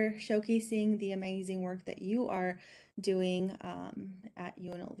consider showcasing the amazing work that you are doing at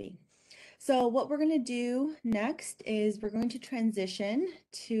UNLV. So what we're going to do next is we're going to transition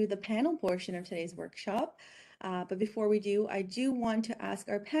to the panel portion of today's workshop. But before we do, I do want to ask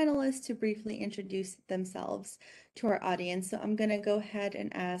our panelists to briefly introduce themselves to our audience. So I'm going to go ahead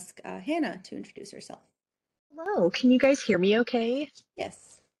and ask Hannah to introduce herself. Hello, can you guys hear me okay?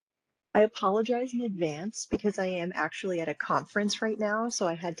 Yes. I apologize in advance because I am actually at a conference right now, so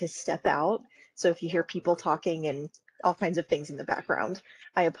I had to step out. So if you hear people talking and all kinds of things in the background,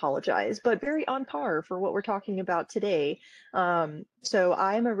 I apologize, but very on par for what we're talking about today. So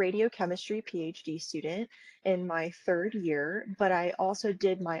I'm a radiochemistry PhD student in my third year, but I also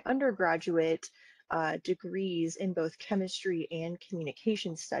did my undergraduate degrees in both chemistry and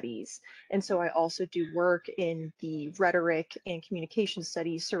communication studies. And so I also do work in the rhetoric and communication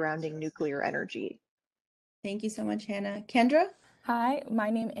studies surrounding nuclear energy. Thank you so much, Hannah. Kendra? Hi,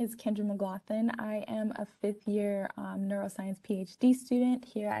 my name is Kendra McGlothen. I am a fifth year neuroscience PhD student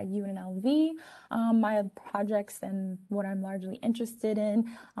here at UNLV. My projects and what I'm largely interested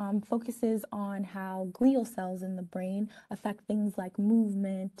in focuses on how glial cells in the brain affect things like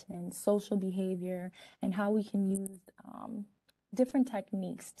movement and social behavior, and how we can use different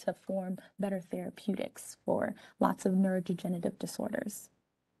techniques to form better therapeutics for lots of neurodegenerative disorders.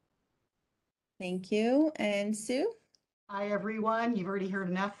 Thank you. And Sue? Hi, everyone. You've already heard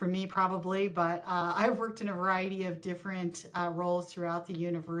enough from me probably, but I've worked in a variety of different roles throughout the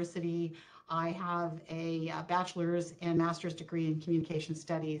university. I have a bachelor's and master's degree in communication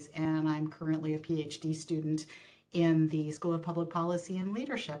studies, and I'm currently a PhD student in the School of Public Policy and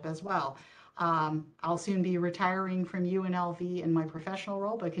Leadership as well. I'll soon be retiring from UNLV in my professional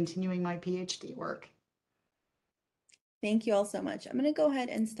role, but continuing my PhD work. Thank you all so much. I'm going to go ahead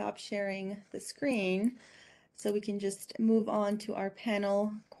and stop sharing the screen so we can just move on to our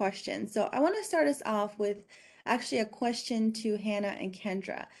panel questions. So I want to start us off with actually a question to Hannah and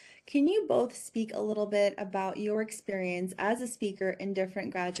Kendra. Can you both speak a little bit about your experience as a speaker in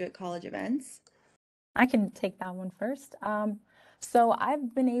different graduate college events? I can take that one first. So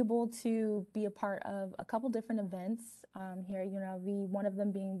I've been able to be a part of a couple different events here at UNLV, one of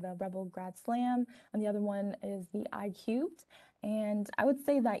them being the Rebel Grad Slam, and the other one is the iCubed. And I would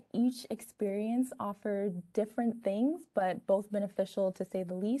say that each experience offered different things, but both beneficial to say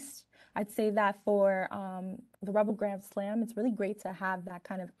the least. I'd say that for the Rebel Grad Slam, it's really great to have that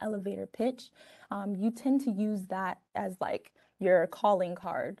kind of elevator pitch. You tend to use that as like your calling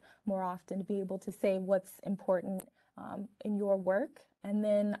card more often to be able to say what's important in your work. And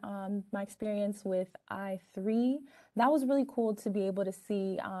then my experience with I3, that was really cool to be able to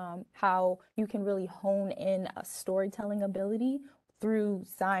see how you can really hone in a storytelling ability through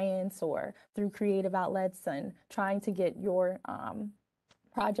science or through creative outlets and trying to get your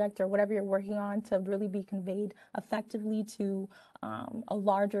project or whatever you're working on to really be conveyed effectively to a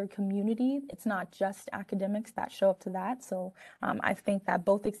larger community. It's not just academics that show up to that. So I think that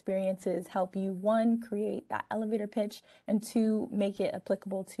both experiences help you, one, create that elevator pitch, and two, make it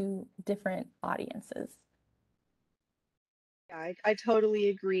applicable to different audiences. Yeah, I totally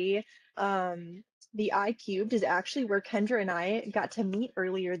agree. The I Cubed is actually where Kendra and I got to meet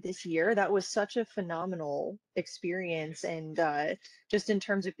earlier this year. That was such a phenomenal experience. And just in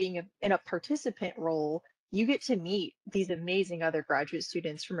terms of being in a participant role, you get to meet these amazing other graduate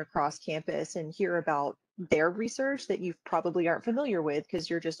students from across campus and hear about their research that you probably aren't familiar with because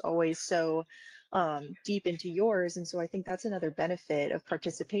you're just always so deep into yours. And so I think that's another benefit of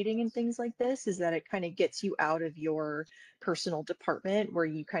participating in things like this is that it kind of gets you out of your personal department where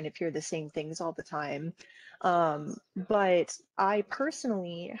you kind of hear the same things all the time. But I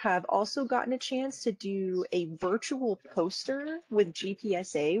personally have also gotten a chance to do a virtual poster with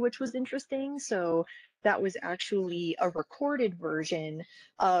GPSA, which was interesting. So that was actually a recorded version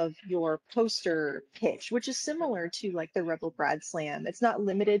of your poster pitch, which is similar to like the Rebel Grad Slam. It's not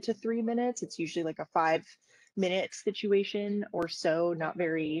limited to 3 minutes. It's usually like a 5 minute situation or so, not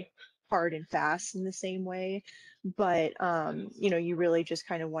very hard and fast in the same way. But you really just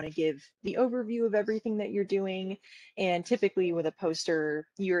kind of want to give the overview of everything that you're doing. And typically with a poster,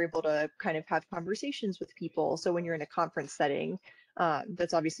 you're able to kind of have conversations with people. So when you're in a conference setting,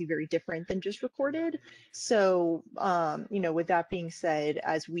 that's obviously very different than just recorded. So, with that being said,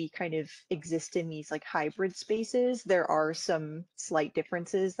 as we kind of exist in these like hybrid spaces, there are some slight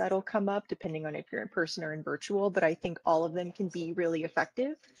differences that'll come up depending on if you're in person or in virtual, but I think all of them can be really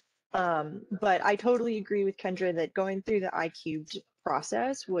effective. But I totally agree with Kendra that going through the iCubed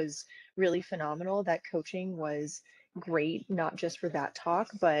process was really phenomenal. That coaching was great, not just for that talk,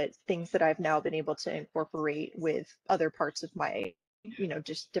 but things that I've now been able to incorporate with other parts of my,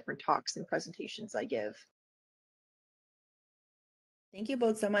 just different talks and presentations I give. Thank you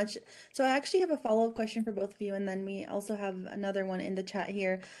both so much. So I actually have a follow-up question for both of you, and then we also have another one in the chat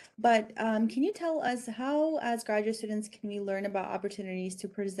here. But can you tell us how, as graduate students, can we learn about opportunities to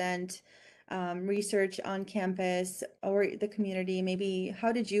present research on campus or the community? Maybe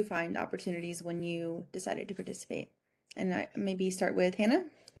how did you find opportunities when you decided to participate? And maybe start with Hannah.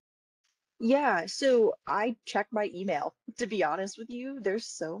 Yeah, so I check my email. To be honest with you, there's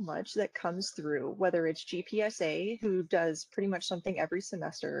so much that comes through, whether it's GPSA, who does pretty much something every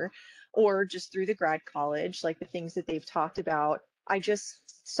semester, or just through the grad college, like the things that they've talked about. I just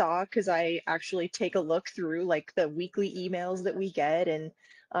saw because I actually take a look through like the weekly emails that we get and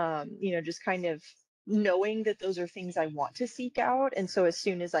just kind of knowing that those are things I want to seek out. And so as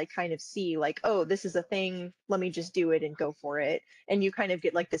soon as I kind of see like, oh, this is a thing, let me just do it and go for it, and you kind of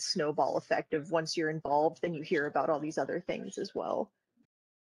get like this snowball effect of once you're involved, then you hear about all these other things as well.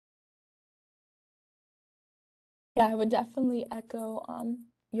 Yeah, I would definitely echo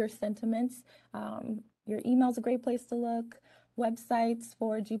your sentiments. Your email is a great place to look. Websites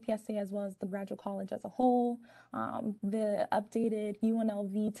for GPSA as well as the graduate college as a whole. The updated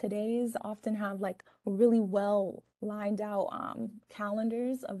UNLV Todays often have like really well lined out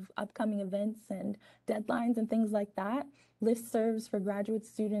calendars of upcoming events and deadlines and things like that. Listservs for graduate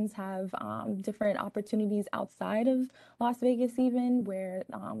students have different opportunities outside of Las Vegas even, where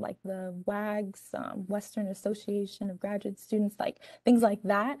like the WAGs, Western Association of Graduate Students, like things like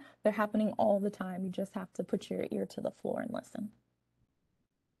that, they're happening all the time. You just have to put your ear to the floor and listen.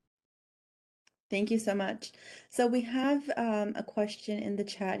 Thank you so much. So we have a question in the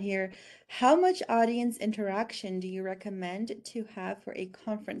chat here. How much audience interaction do you recommend to have for a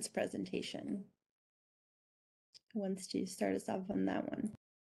conference presentation? Who wants to start us off on that one?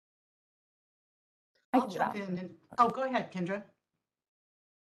 I'll jump in and, oh, go ahead, Kendra.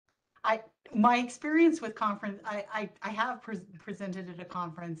 My experience with conference, I have presented at a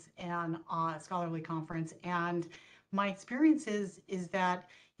conference and a scholarly conference, and my experience is that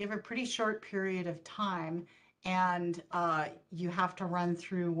you have a pretty short period of time, and you have to run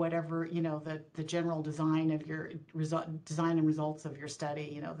through whatever, the general design of your design and results of your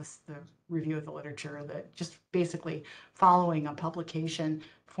study, the review of the literature, just basically following a publication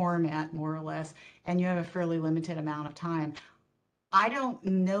format more or less, and you have a fairly limited amount of time. I don't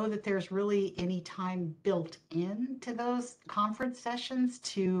know that there's really any time built into those conference sessions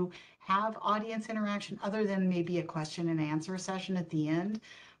to have audience interaction other than maybe a question and answer session at the end.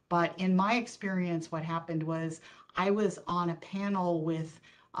 But in my experience, what happened was I was on a panel with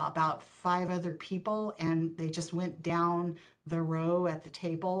about 5 other people, and they just went down the row at the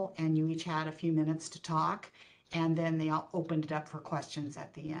table, and you each had a few minutes to talk. and then they all opened it up for questions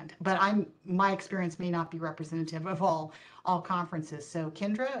at the end. But my experience may not be representative of all conferences. So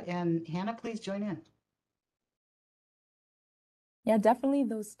Kendra and Hannah, please join in. Yeah, definitely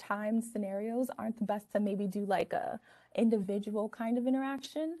those timed scenarios aren't the best to maybe do like a individual kind of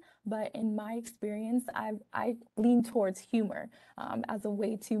interaction, but in my experience, I lean towards humor as a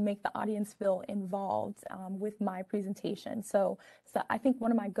way to make the audience feel involved with my presentation. So I think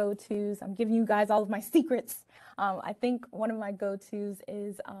one of my go-tos, I'm giving you guys all of my secrets. I think one of my go-tos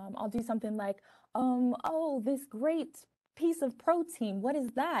is I'll do something like, oh, this great piece of protein, what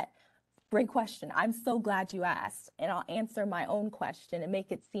is that? Great question. I'm so glad you asked. And I'll answer my own question and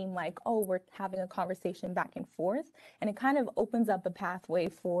make it seem like, oh, we're having a conversation back and forth. And it kind of opens up a pathway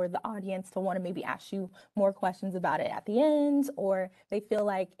for the audience to want to maybe ask you more questions about it at the end, or they feel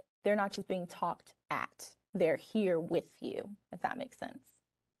like they're not just being talked at, they're here with you, if that makes sense.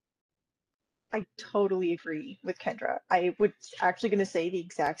 I totally agree with Kendra. I was actually going to say the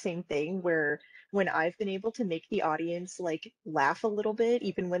exact same thing where when I've been able to make the audience like laugh a little bit,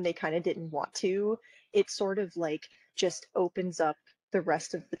 even when they kind of didn't want to, it sort of like just opens up the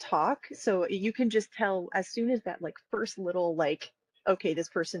rest of the talk. So you can just tell as soon as that like first little like, okay, this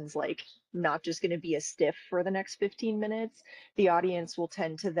person's like not just going to be a stiff for the next 15 minutes, the audience will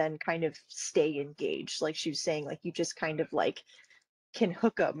tend to then kind of stay engaged. Like she was saying, like you just kind of like can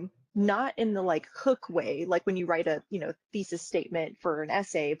hook them, not in the like hook way like when you write a thesis statement for an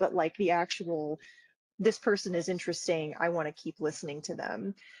essay, but like the actual, this person is interesting, I want to keep listening to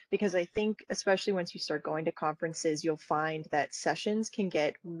them. Because I think especially once you start going to conferences, you'll find that sessions can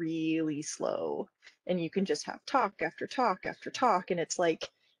get really slow and you can just have talk after talk after talk, and it's like,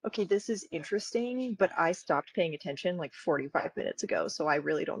 okay, this is interesting, but I stopped paying attention like 45 minutes ago, so I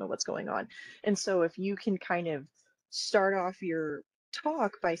really don't know what's going on. And so if you can kind of start off your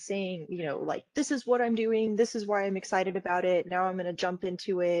talk by saying, like, this is what I'm doing, this is why I'm excited about it, now I'm going to jump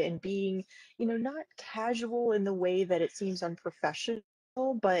into it, and being, not casual in the way that it seems unprofessional,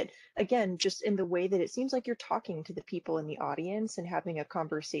 but again, just in the way that it seems like you're talking to the people in the audience and having a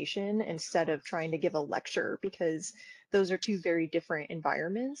conversation instead of trying to give a lecture, because those are two very different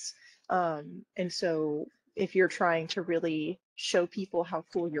environments. And so if you're trying to really show people how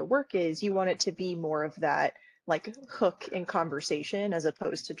cool your work is, you want it to be more of that like hook in conversation as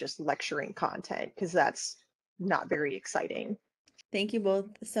opposed to just lecturing content, because that's not very exciting. Thank you both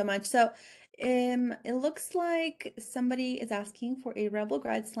so much. So, it looks like somebody is asking for a Rebel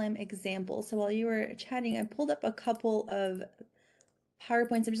Grad Slam example. So while you were chatting, I pulled up a couple of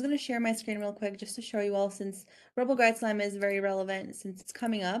PowerPoints. I'm just going to share my screen real quick just to show you all, since Rebel Grad Slam is very relevant since it's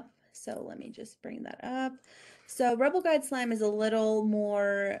coming up. So let me just bring that up. So Rebel Grad Slam is a little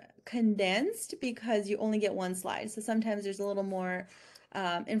more condensed because you only get one slide. So sometimes there's a little more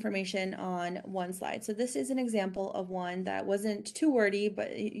information on one slide. So this is an example of one that wasn't too wordy,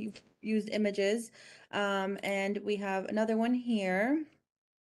 but you used images. And we have another one here.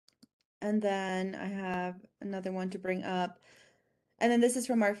 And then I have another one to bring up. And then this is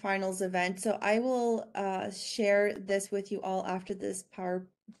from our finals event. So I will share this with you all after this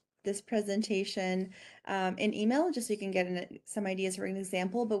presentation in email, just so you can get some ideas for an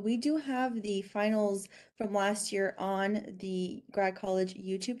example. But we do have the finals from last year on the Grad College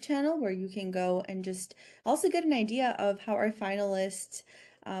YouTube channel, where you can go and just also get an idea of how our finalists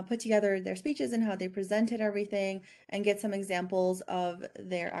put together their speeches and how they presented everything, and get some examples of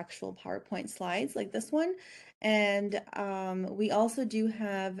their actual PowerPoint slides like this one. And we also do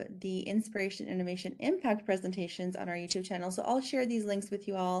have the Inspiration, Innovation, Impact presentations on our YouTube channel. So I'll share these links with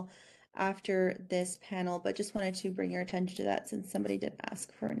you all after this panel, but just wanted to bring your attention to that since somebody did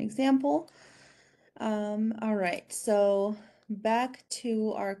ask for an example. All right, so back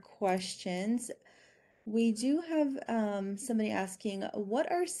to our questions. We do have somebody asking,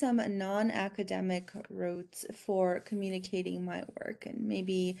 what are some non-academic routes for communicating my work? And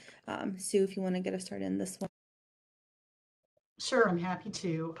maybe Sue, if you want to get us started in this one. Sure, I'm happy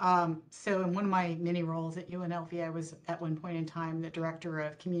to. So in one of my many roles at UNLV, I was at one point in time the director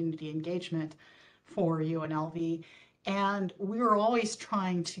of community engagement for UNLV. And we were always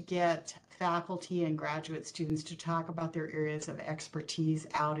trying to get faculty and graduate students to talk about their areas of expertise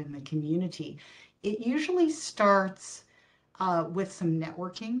out in the community. It usually starts with some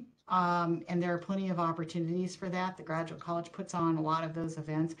networking, and there are plenty of opportunities for that. The Graduate College puts on a lot of those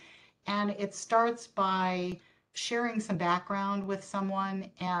events. And it starts by sharing some background with someone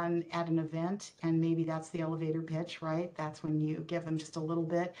and at an event, and maybe that's the elevator pitch, right? That's when you give them just a little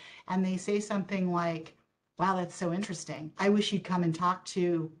bit and they say something like, wow, that's so interesting, I wish you'd come and talk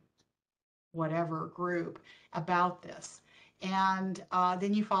to whatever group about this. and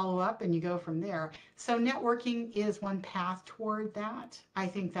then you follow up and you go from there. So networking is one path toward that. I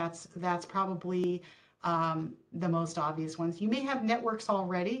think that's probably the most obvious ones. You may have networks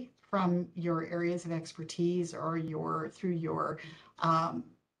already from your areas of expertise or through your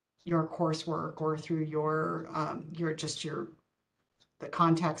coursework or through your the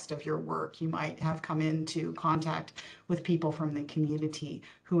context of your work. You might have come into contact with people from the community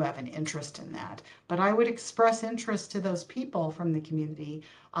who have an interest in that. But I would express interest to those people from the community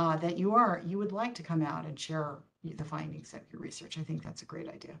that you would like to come out and share the findings of your research. I think that's a great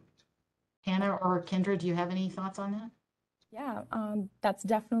idea. Hannah or Kendra, do you have any thoughts on that? Yeah, that's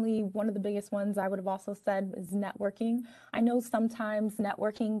definitely one of the biggest ones. I would have also said is networking. I know sometimes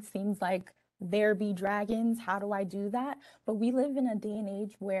networking seems like there be dragons. How do I do that? But we live in a day and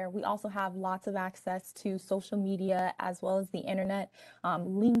age where we also have lots of access to social media as well as the internet,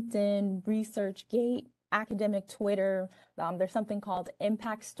 LinkedIn, ResearchGate, academic Twitter. There's something called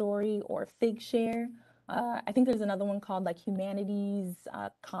Impact Story or Figshare. I think there's another one called like Humanities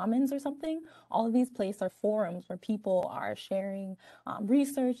Commons or something. All of these places are forums where people are sharing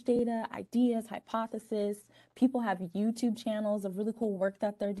research data, ideas, hypotheses. People have YouTube channels of really cool work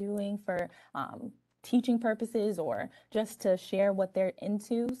that they're doing for teaching purposes or just to share what they're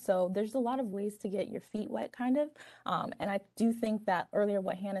into. So there's a lot of ways to get your feet wet, kind of. And I do think that earlier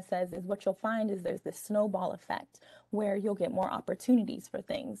what Hannah says is what you'll find is there's this snowball effect where you'll get more opportunities for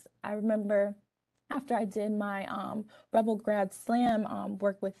things. I remember after I did my Rebel Grad Slam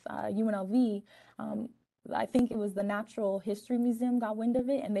work with UNLV, I think it was the Natural History Museum got wind of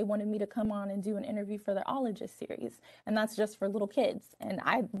it and they wanted me to come on and do an interview for their ologist series. And that's just for little kids. And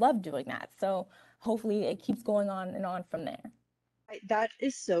I love doing that. So hopefully it keeps going on and on from there. That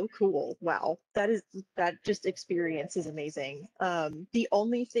is so cool. Wow. That just experience is amazing. The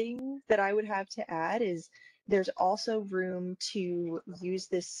only thing that I would have to add is there's also room to use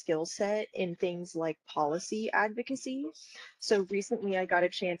this skill set in things like policy advocacy. So recently I got a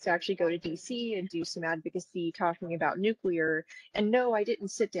chance to actually go to DC and do some advocacy talking about nuclear. And no, I didn't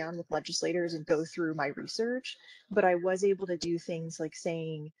sit down with legislators and go through my research, but I was able to do things like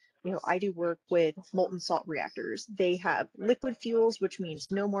saying, I do work with molten salt reactors. They have liquid fuels, which means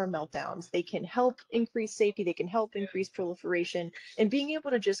no more meltdowns. They can help increase safety, they can help increase proliferation, and being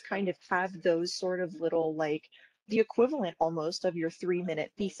able to just kind of have those sort of little, like, the equivalent almost of your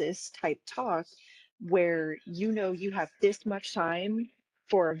 3-minute thesis type talk, where you have this much time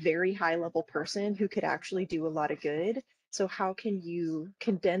for a very high level person who could actually do a lot of good. So how can you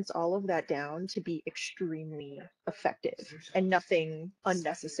condense all of that down to be extremely effective and nothing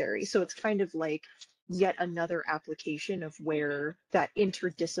unnecessary? So it's kind of like yet another application of where that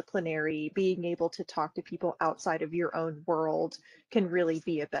interdisciplinary, being able to talk to people outside of your own world can really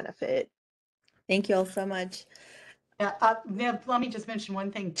be a benefit. Thank you all so much. Nev, let me just mention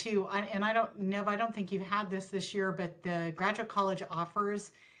one thing too. Nev, I don't think you've had this year, but the Graduate College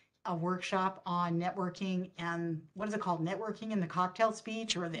offers a workshop on networking and what is it called? Networking in the cocktail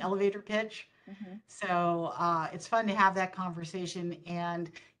speech or the elevator pitch. Mm-hmm. So it's fun to have that conversation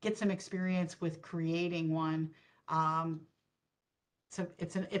and get some experience with creating one. So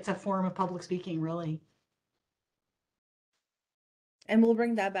it's a form of public speaking, really. And we'll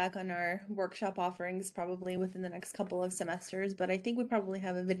bring that back on our workshop offerings probably within the next couple of semesters, but I think we probably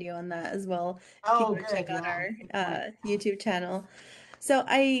have a video on that as well if people Oh, want to check good. on Yeah. our YouTube channel. So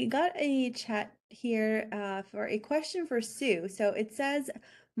I got a chat here for a question for Sue. So it says,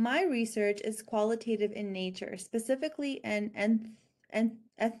 my research is qualitative in nature, specifically an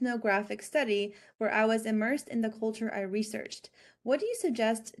ethnographic study where I was immersed in the culture I researched. What do you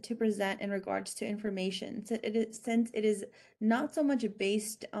suggest to present in regards to information, since it is not so much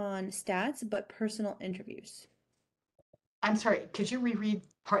based on stats, but personal interviews? I'm sorry. Could you reread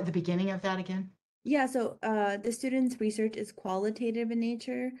the beginning of that again? Yeah, so the student's research is qualitative in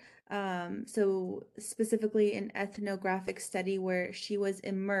nature. So specifically an ethnographic study where she was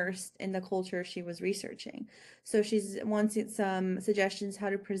immersed in the culture she was researching. So she's wanting some suggestions how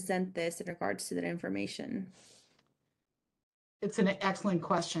to present this in regards to that information. It's an excellent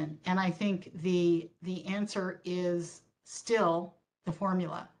question, and I think the answer is still the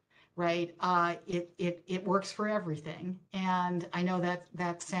formula, right? It works for everything, and I know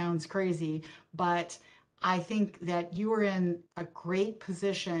that sounds crazy, but I think that you are in a great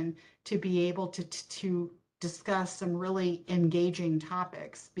position to be able to discuss some really engaging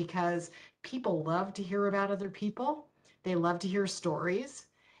topics because people love to hear about other people. They love to hear stories,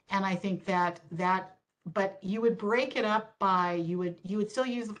 and I think that but you would break it up by, you would still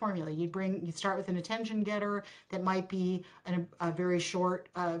use the formula. You'd start with an attention getter that might be a very short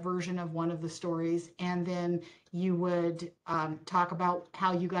version of one of the stories, and then you would talk about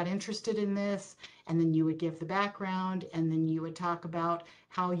how you got interested in this, and then you would give the background, and then you would talk about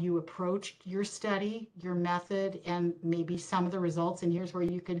how you approached your study, your method, and maybe some of the results. And here's where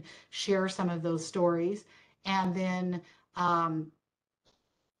you could share some of those stories. And then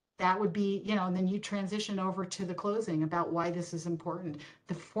that would be, and then you transition over to the closing about why this is important.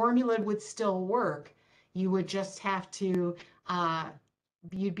 The formula would still work. You would just have to,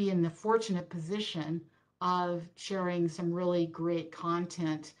 you'd be in the fortunate position of sharing some really great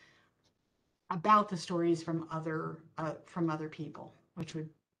content about the stories from other people, which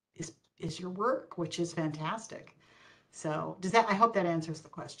is your work, which is fantastic. So I hope that answers the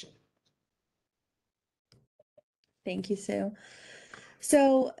question. Thank you, Sue.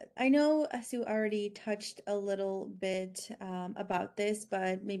 So I know Sue already touched a little bit about this,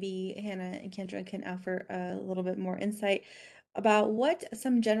 but maybe Hannah and Kendra can offer a little bit more insight about what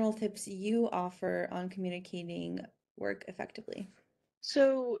some general tips you offer on communicating work effectively.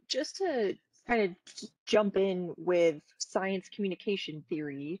 So just to kind of jump in with science communication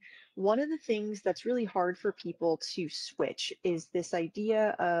theory, one of the things that's really hard for people to switch is this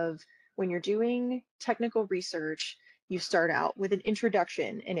idea of when you're doing technical research, you start out with an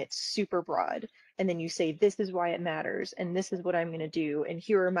introduction and it's super broad. And then you say, this is why it matters, and this is what I'm going to do, and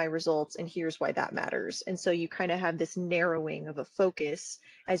here are my results, and here's why that matters. And so you kind of have this narrowing of a focus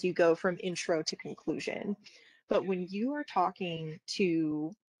as you go from intro to conclusion. But when you are talking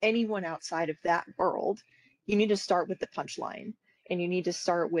to anyone outside of that world, you need to start with the punchline, and you need to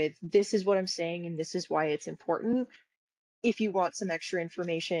start with, this is what I'm saying and this is why it's important. If you want some extra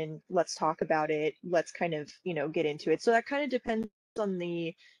information, let's talk about it. Let's kind of, get into it. So that kind of depends on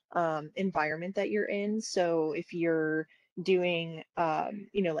the environment that you're in. So if you're doing,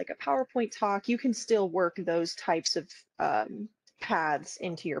 like a PowerPoint talk, you can still work those types of paths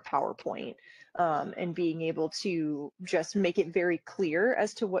into your PowerPoint, and being able to just make it very clear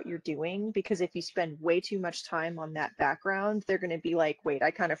as to what you're doing. Because if you spend way too much time on that background, they're going to be like, wait,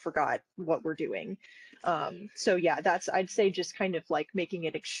 I kind of forgot what we're doing. So yeah, I'd say just kind of like making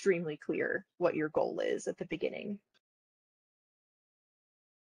it extremely clear what your goal is at the beginning.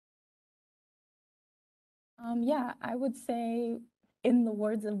 Yeah, I would say, in the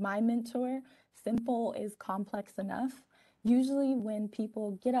words of my mentor, simple is complex enough. Usually, when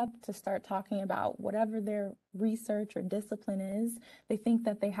people get up to start talking about whatever their research or discipline is, they think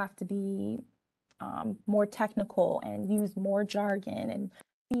that they have to be more technical and use more jargon and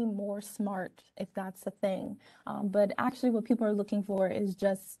be more smart, if that's a thing. But actually, what people are looking for is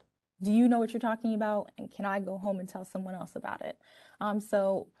just, do you know what you're talking about? And can I go home and tell someone else about it?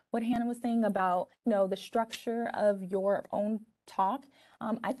 So what Hannah was saying about, the structure of your own talk,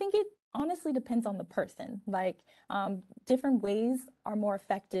 I think it honestly depends on the person. Like, different ways are more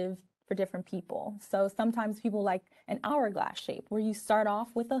effective for different people. So sometimes people like an hourglass shape where you start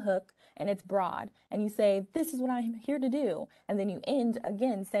off with a hook and it's broad and you say, this is what I'm here to do. And then you end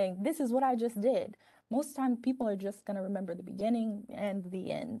again saying, this is what I just did. Most time people are just going to remember the beginning and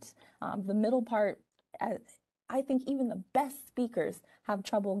the end. The middle part, I think even the best speakers have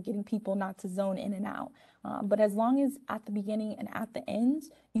trouble getting people not to zone in and out. But as long as at the beginning and at the end,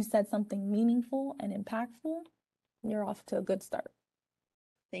 you said something meaningful and impactful, you're off to a good start.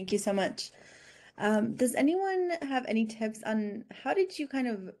 Thank you so much. Does anyone have any tips on how did you kind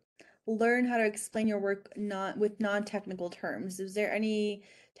of learn how to explain your work not with non-technical terms? Is there any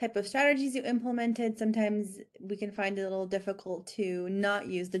type of strategies you implemented? Sometimes we can find it a little difficult to not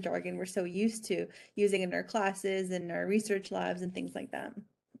use the jargon we're so used to using in our classes and our research labs and things like that.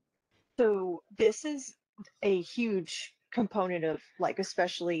 So this is a huge component of, like,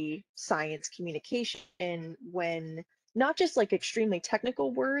 especially science communication, when not just like extremely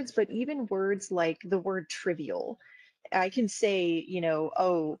technical words, but even words like the word trivial. I can say,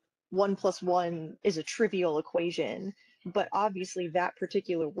 oh, 1 + 1 is a trivial equation, but obviously that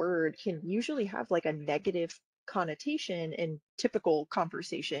particular word can usually have like a negative connotation in typical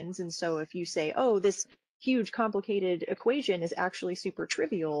conversations. And so if you say, oh, this huge complicated equation is actually super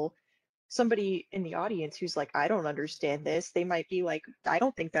trivial, somebody in the audience who's like, I don't understand this, they might be like, I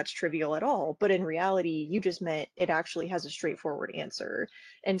don't think that's trivial at all. But in reality, you just meant it actually has a straightforward answer.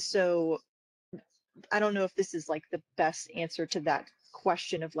 And so I don't know if this is like the best answer to that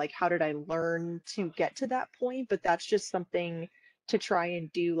question of like, how did I learn to get to that point? But that's just something to try and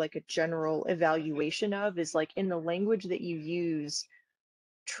do like a general evaluation of, is like, in the language that you use,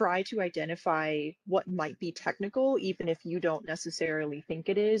 try to identify what might be technical, even if you don't necessarily think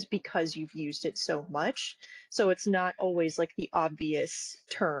it is, because you've used it so much. So it's not always like the obvious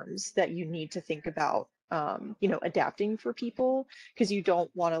terms that you need to think about, adapting for people, because you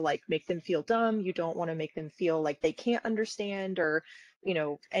don't want to like make them feel dumb. You don't want to make them feel like they can't understand, or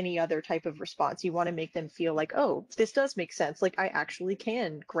any other type of response. You want to make them feel like, oh, this does make sense. Like I actually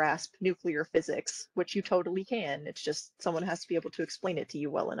can grasp nuclear physics, which you totally can. It's just someone has to be able to explain it to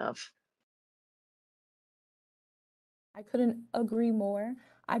you well enough. I couldn't agree more.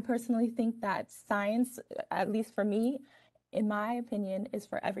 I personally think that science, at least for me, in my opinion, is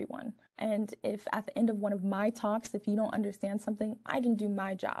for everyone. And if at the end of one of my talks, if you don't understand something, I didn't do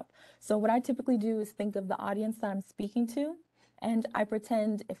my job. So what I typically do is think of the audience that I'm speaking to, and I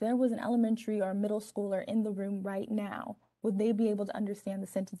pretend if there was an elementary or middle schooler in the room right now, would they be able to understand the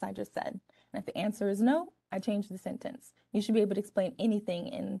sentence I just said? And if the answer is no, I change the sentence. You should be able to explain anything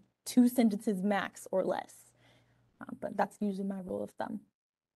in 2 sentences max or less. But that's usually my rule of thumb.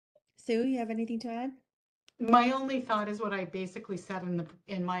 Sue, you have anything to add? My only thought is what I basically said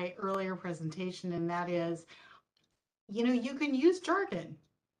in my earlier presentation, and that is, you can use jargon,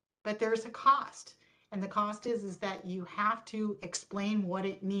 but there's a cost. And the cost is that you have to explain what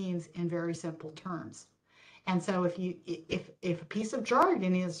it means in very simple terms. And so if a piece of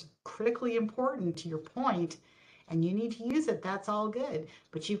jargon is critically important to your point and you need to use it, that's all good.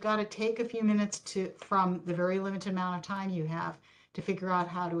 But you've got to take a few minutes from the very limited amount of time you have to figure out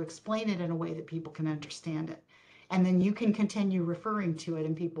how to explain it in a way that people can understand it. And then you can continue referring to it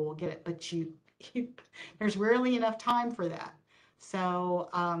and people will get it. But there's rarely enough time for that. So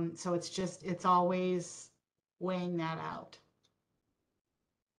it's always weighing that out.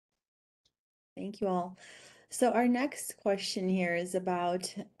 Thank you all. So our next question here is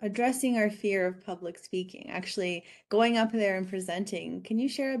about addressing our fear of public speaking, actually going up there and presenting. Can you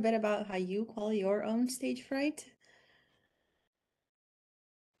share a bit about how you quell your own stage fright?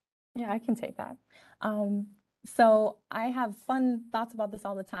 Yeah, I can take that. So I have fun thoughts about this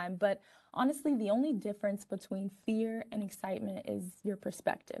all the time, but honestly, the only difference between fear and excitement is your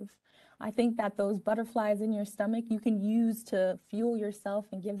perspective. I think that those butterflies in your stomach you can use to fuel yourself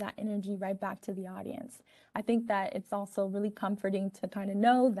and give that energy right back to the audience. I think that it's also really comforting to kind of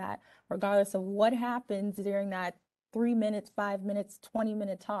know that regardless of what happens during that 3 minutes, 5 minutes,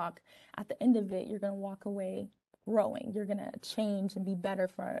 20-minute talk, at the end of it, you're going to walk away growing. You're going to change and be better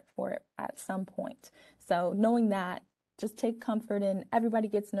for it at some point. So knowing that, just take comfort in everybody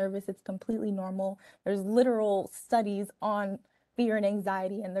gets nervous. It's completely normal. There's literal studies on fear and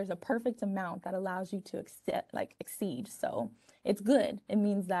anxiety, and there's a perfect amount that allows you to exceed. So it's good. It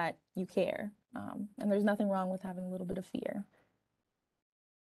means that you care. And there's nothing wrong with having a little bit of fear.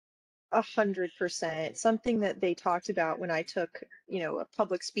 100%. Something that they talked about when I took, a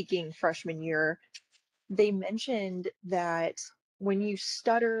public speaking freshman year, they mentioned that when you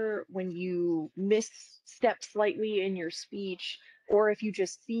stutter, when you misstep slightly in your speech, or if you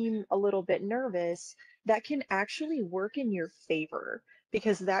just seem a little bit nervous, that can actually work in your favor,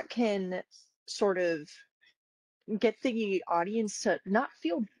 because that can sort of get the audience to not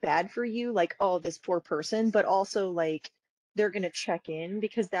feel bad for you, like, oh, this poor person, but also like they're going to check in,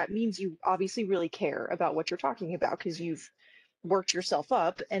 because that means you obviously really care about what you're talking about because you've worked yourself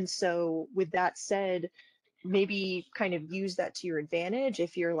up. And so, with that said, maybe kind of use that to your advantage.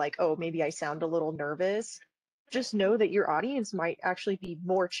 If you're like, oh, maybe I sound a little nervous, just know that your audience might actually be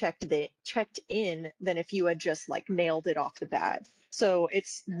more checked in than if you had just like nailed it off the bat. So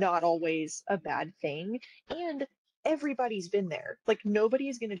it's not always a bad thing. And everybody's been there. Like nobody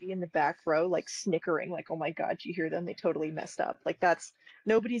is going to be in the back row like snickering like, oh my god, you hear them, they totally messed up. Like that's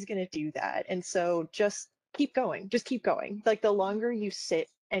nobody's going to do that. And so just keep going. Just keep going. Like the longer you sit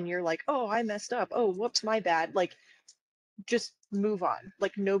and you're like, oh, I messed up. Oh, whoops, my bad. Like, just move on.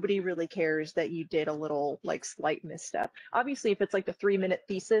 Like, nobody really cares that you did a little, like, slight misstep. Obviously, if it's like the 3-minute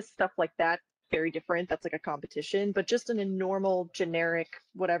thesis, stuff like that, very different. That's like a competition. But just in a normal, generic,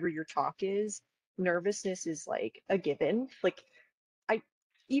 whatever your talk is, nervousness is like a given. Like, I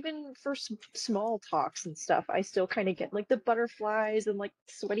even for small talks and stuff, I still kind of get like the butterflies and like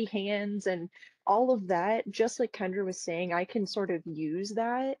sweaty hands and all of that. Just like Kendra was saying, I can sort of use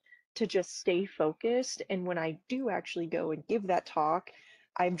that to just stay focused. And when I do actually go and give that talk,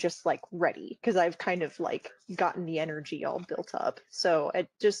 I'm just like ready because I've kind of like gotten the energy all built up. So I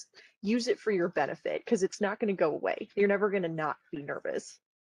just use it for your benefit because it's not going to go away. You're never going to not be nervous,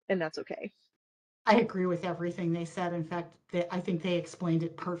 and that's okay. I agree with everything they said. In fact, I think they explained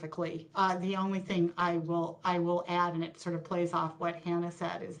it perfectly. The only thing I will add, and it sort of plays off what Hannah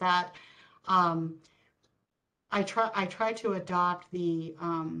said, is that I try to adopt the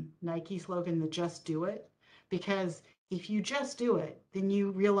Nike slogan, the just do it, because if you just do it, then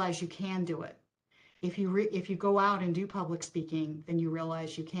you realize you can do it. If you go out and do public speaking, then you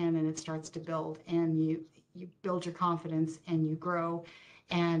realize you can, and it starts to build, and you build your confidence and you grow,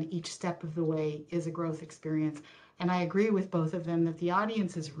 and each step of the way is a growth experience. And I agree with both of them that the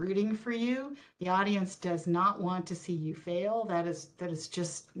audience is rooting for you. The audience does not want to see you fail. That is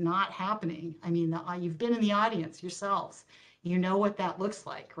just not happening. I mean, you've been in the audience yourselves. You know what that looks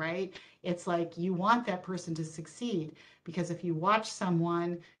like, right? It's like you want that person to succeed, because if you watch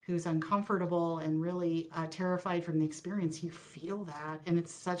someone who's uncomfortable and really terrified from the experience, you feel that, and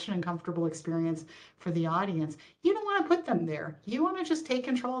it's such an uncomfortable experience for the audience. You don't want to put them there. You want to just take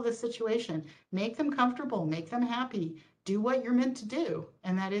control of the situation, make them comfortable, make them happy, do what you're meant to do,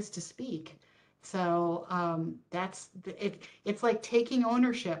 and that is to speak. So that's it. It's like taking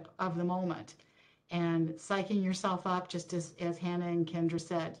ownership of the moment and psyching yourself up, just as Hannah and Kendra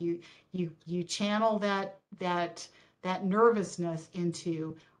said. You channel that nervousness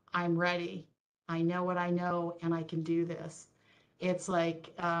into, I'm ready, I know what I know, and I can do this. It's like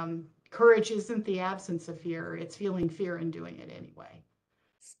courage isn't the absence of fear, it's feeling fear and doing it anyway.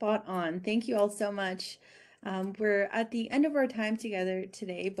 Spot on. Thank you all so much. We're at the end of our time together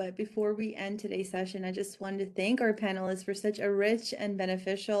today, but before we end today's session, I just wanted to thank our panelists for such a rich and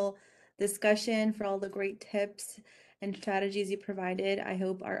beneficial discussion, for all the great tips and strategies you provided. I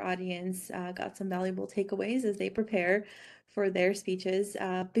hope our audience got some valuable takeaways as they prepare for their speeches.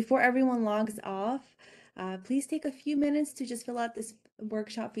 Before everyone logs off, please take a few minutes to just fill out this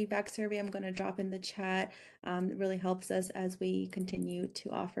workshop feedback survey I'm going to drop in the chat. It really helps us as we continue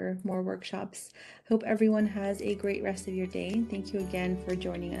to offer more workshops. Hope everyone has a great rest of your day. Thank you again for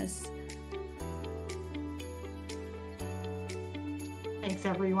joining us. Thanks,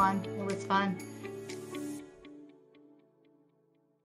 everyone. It was fun.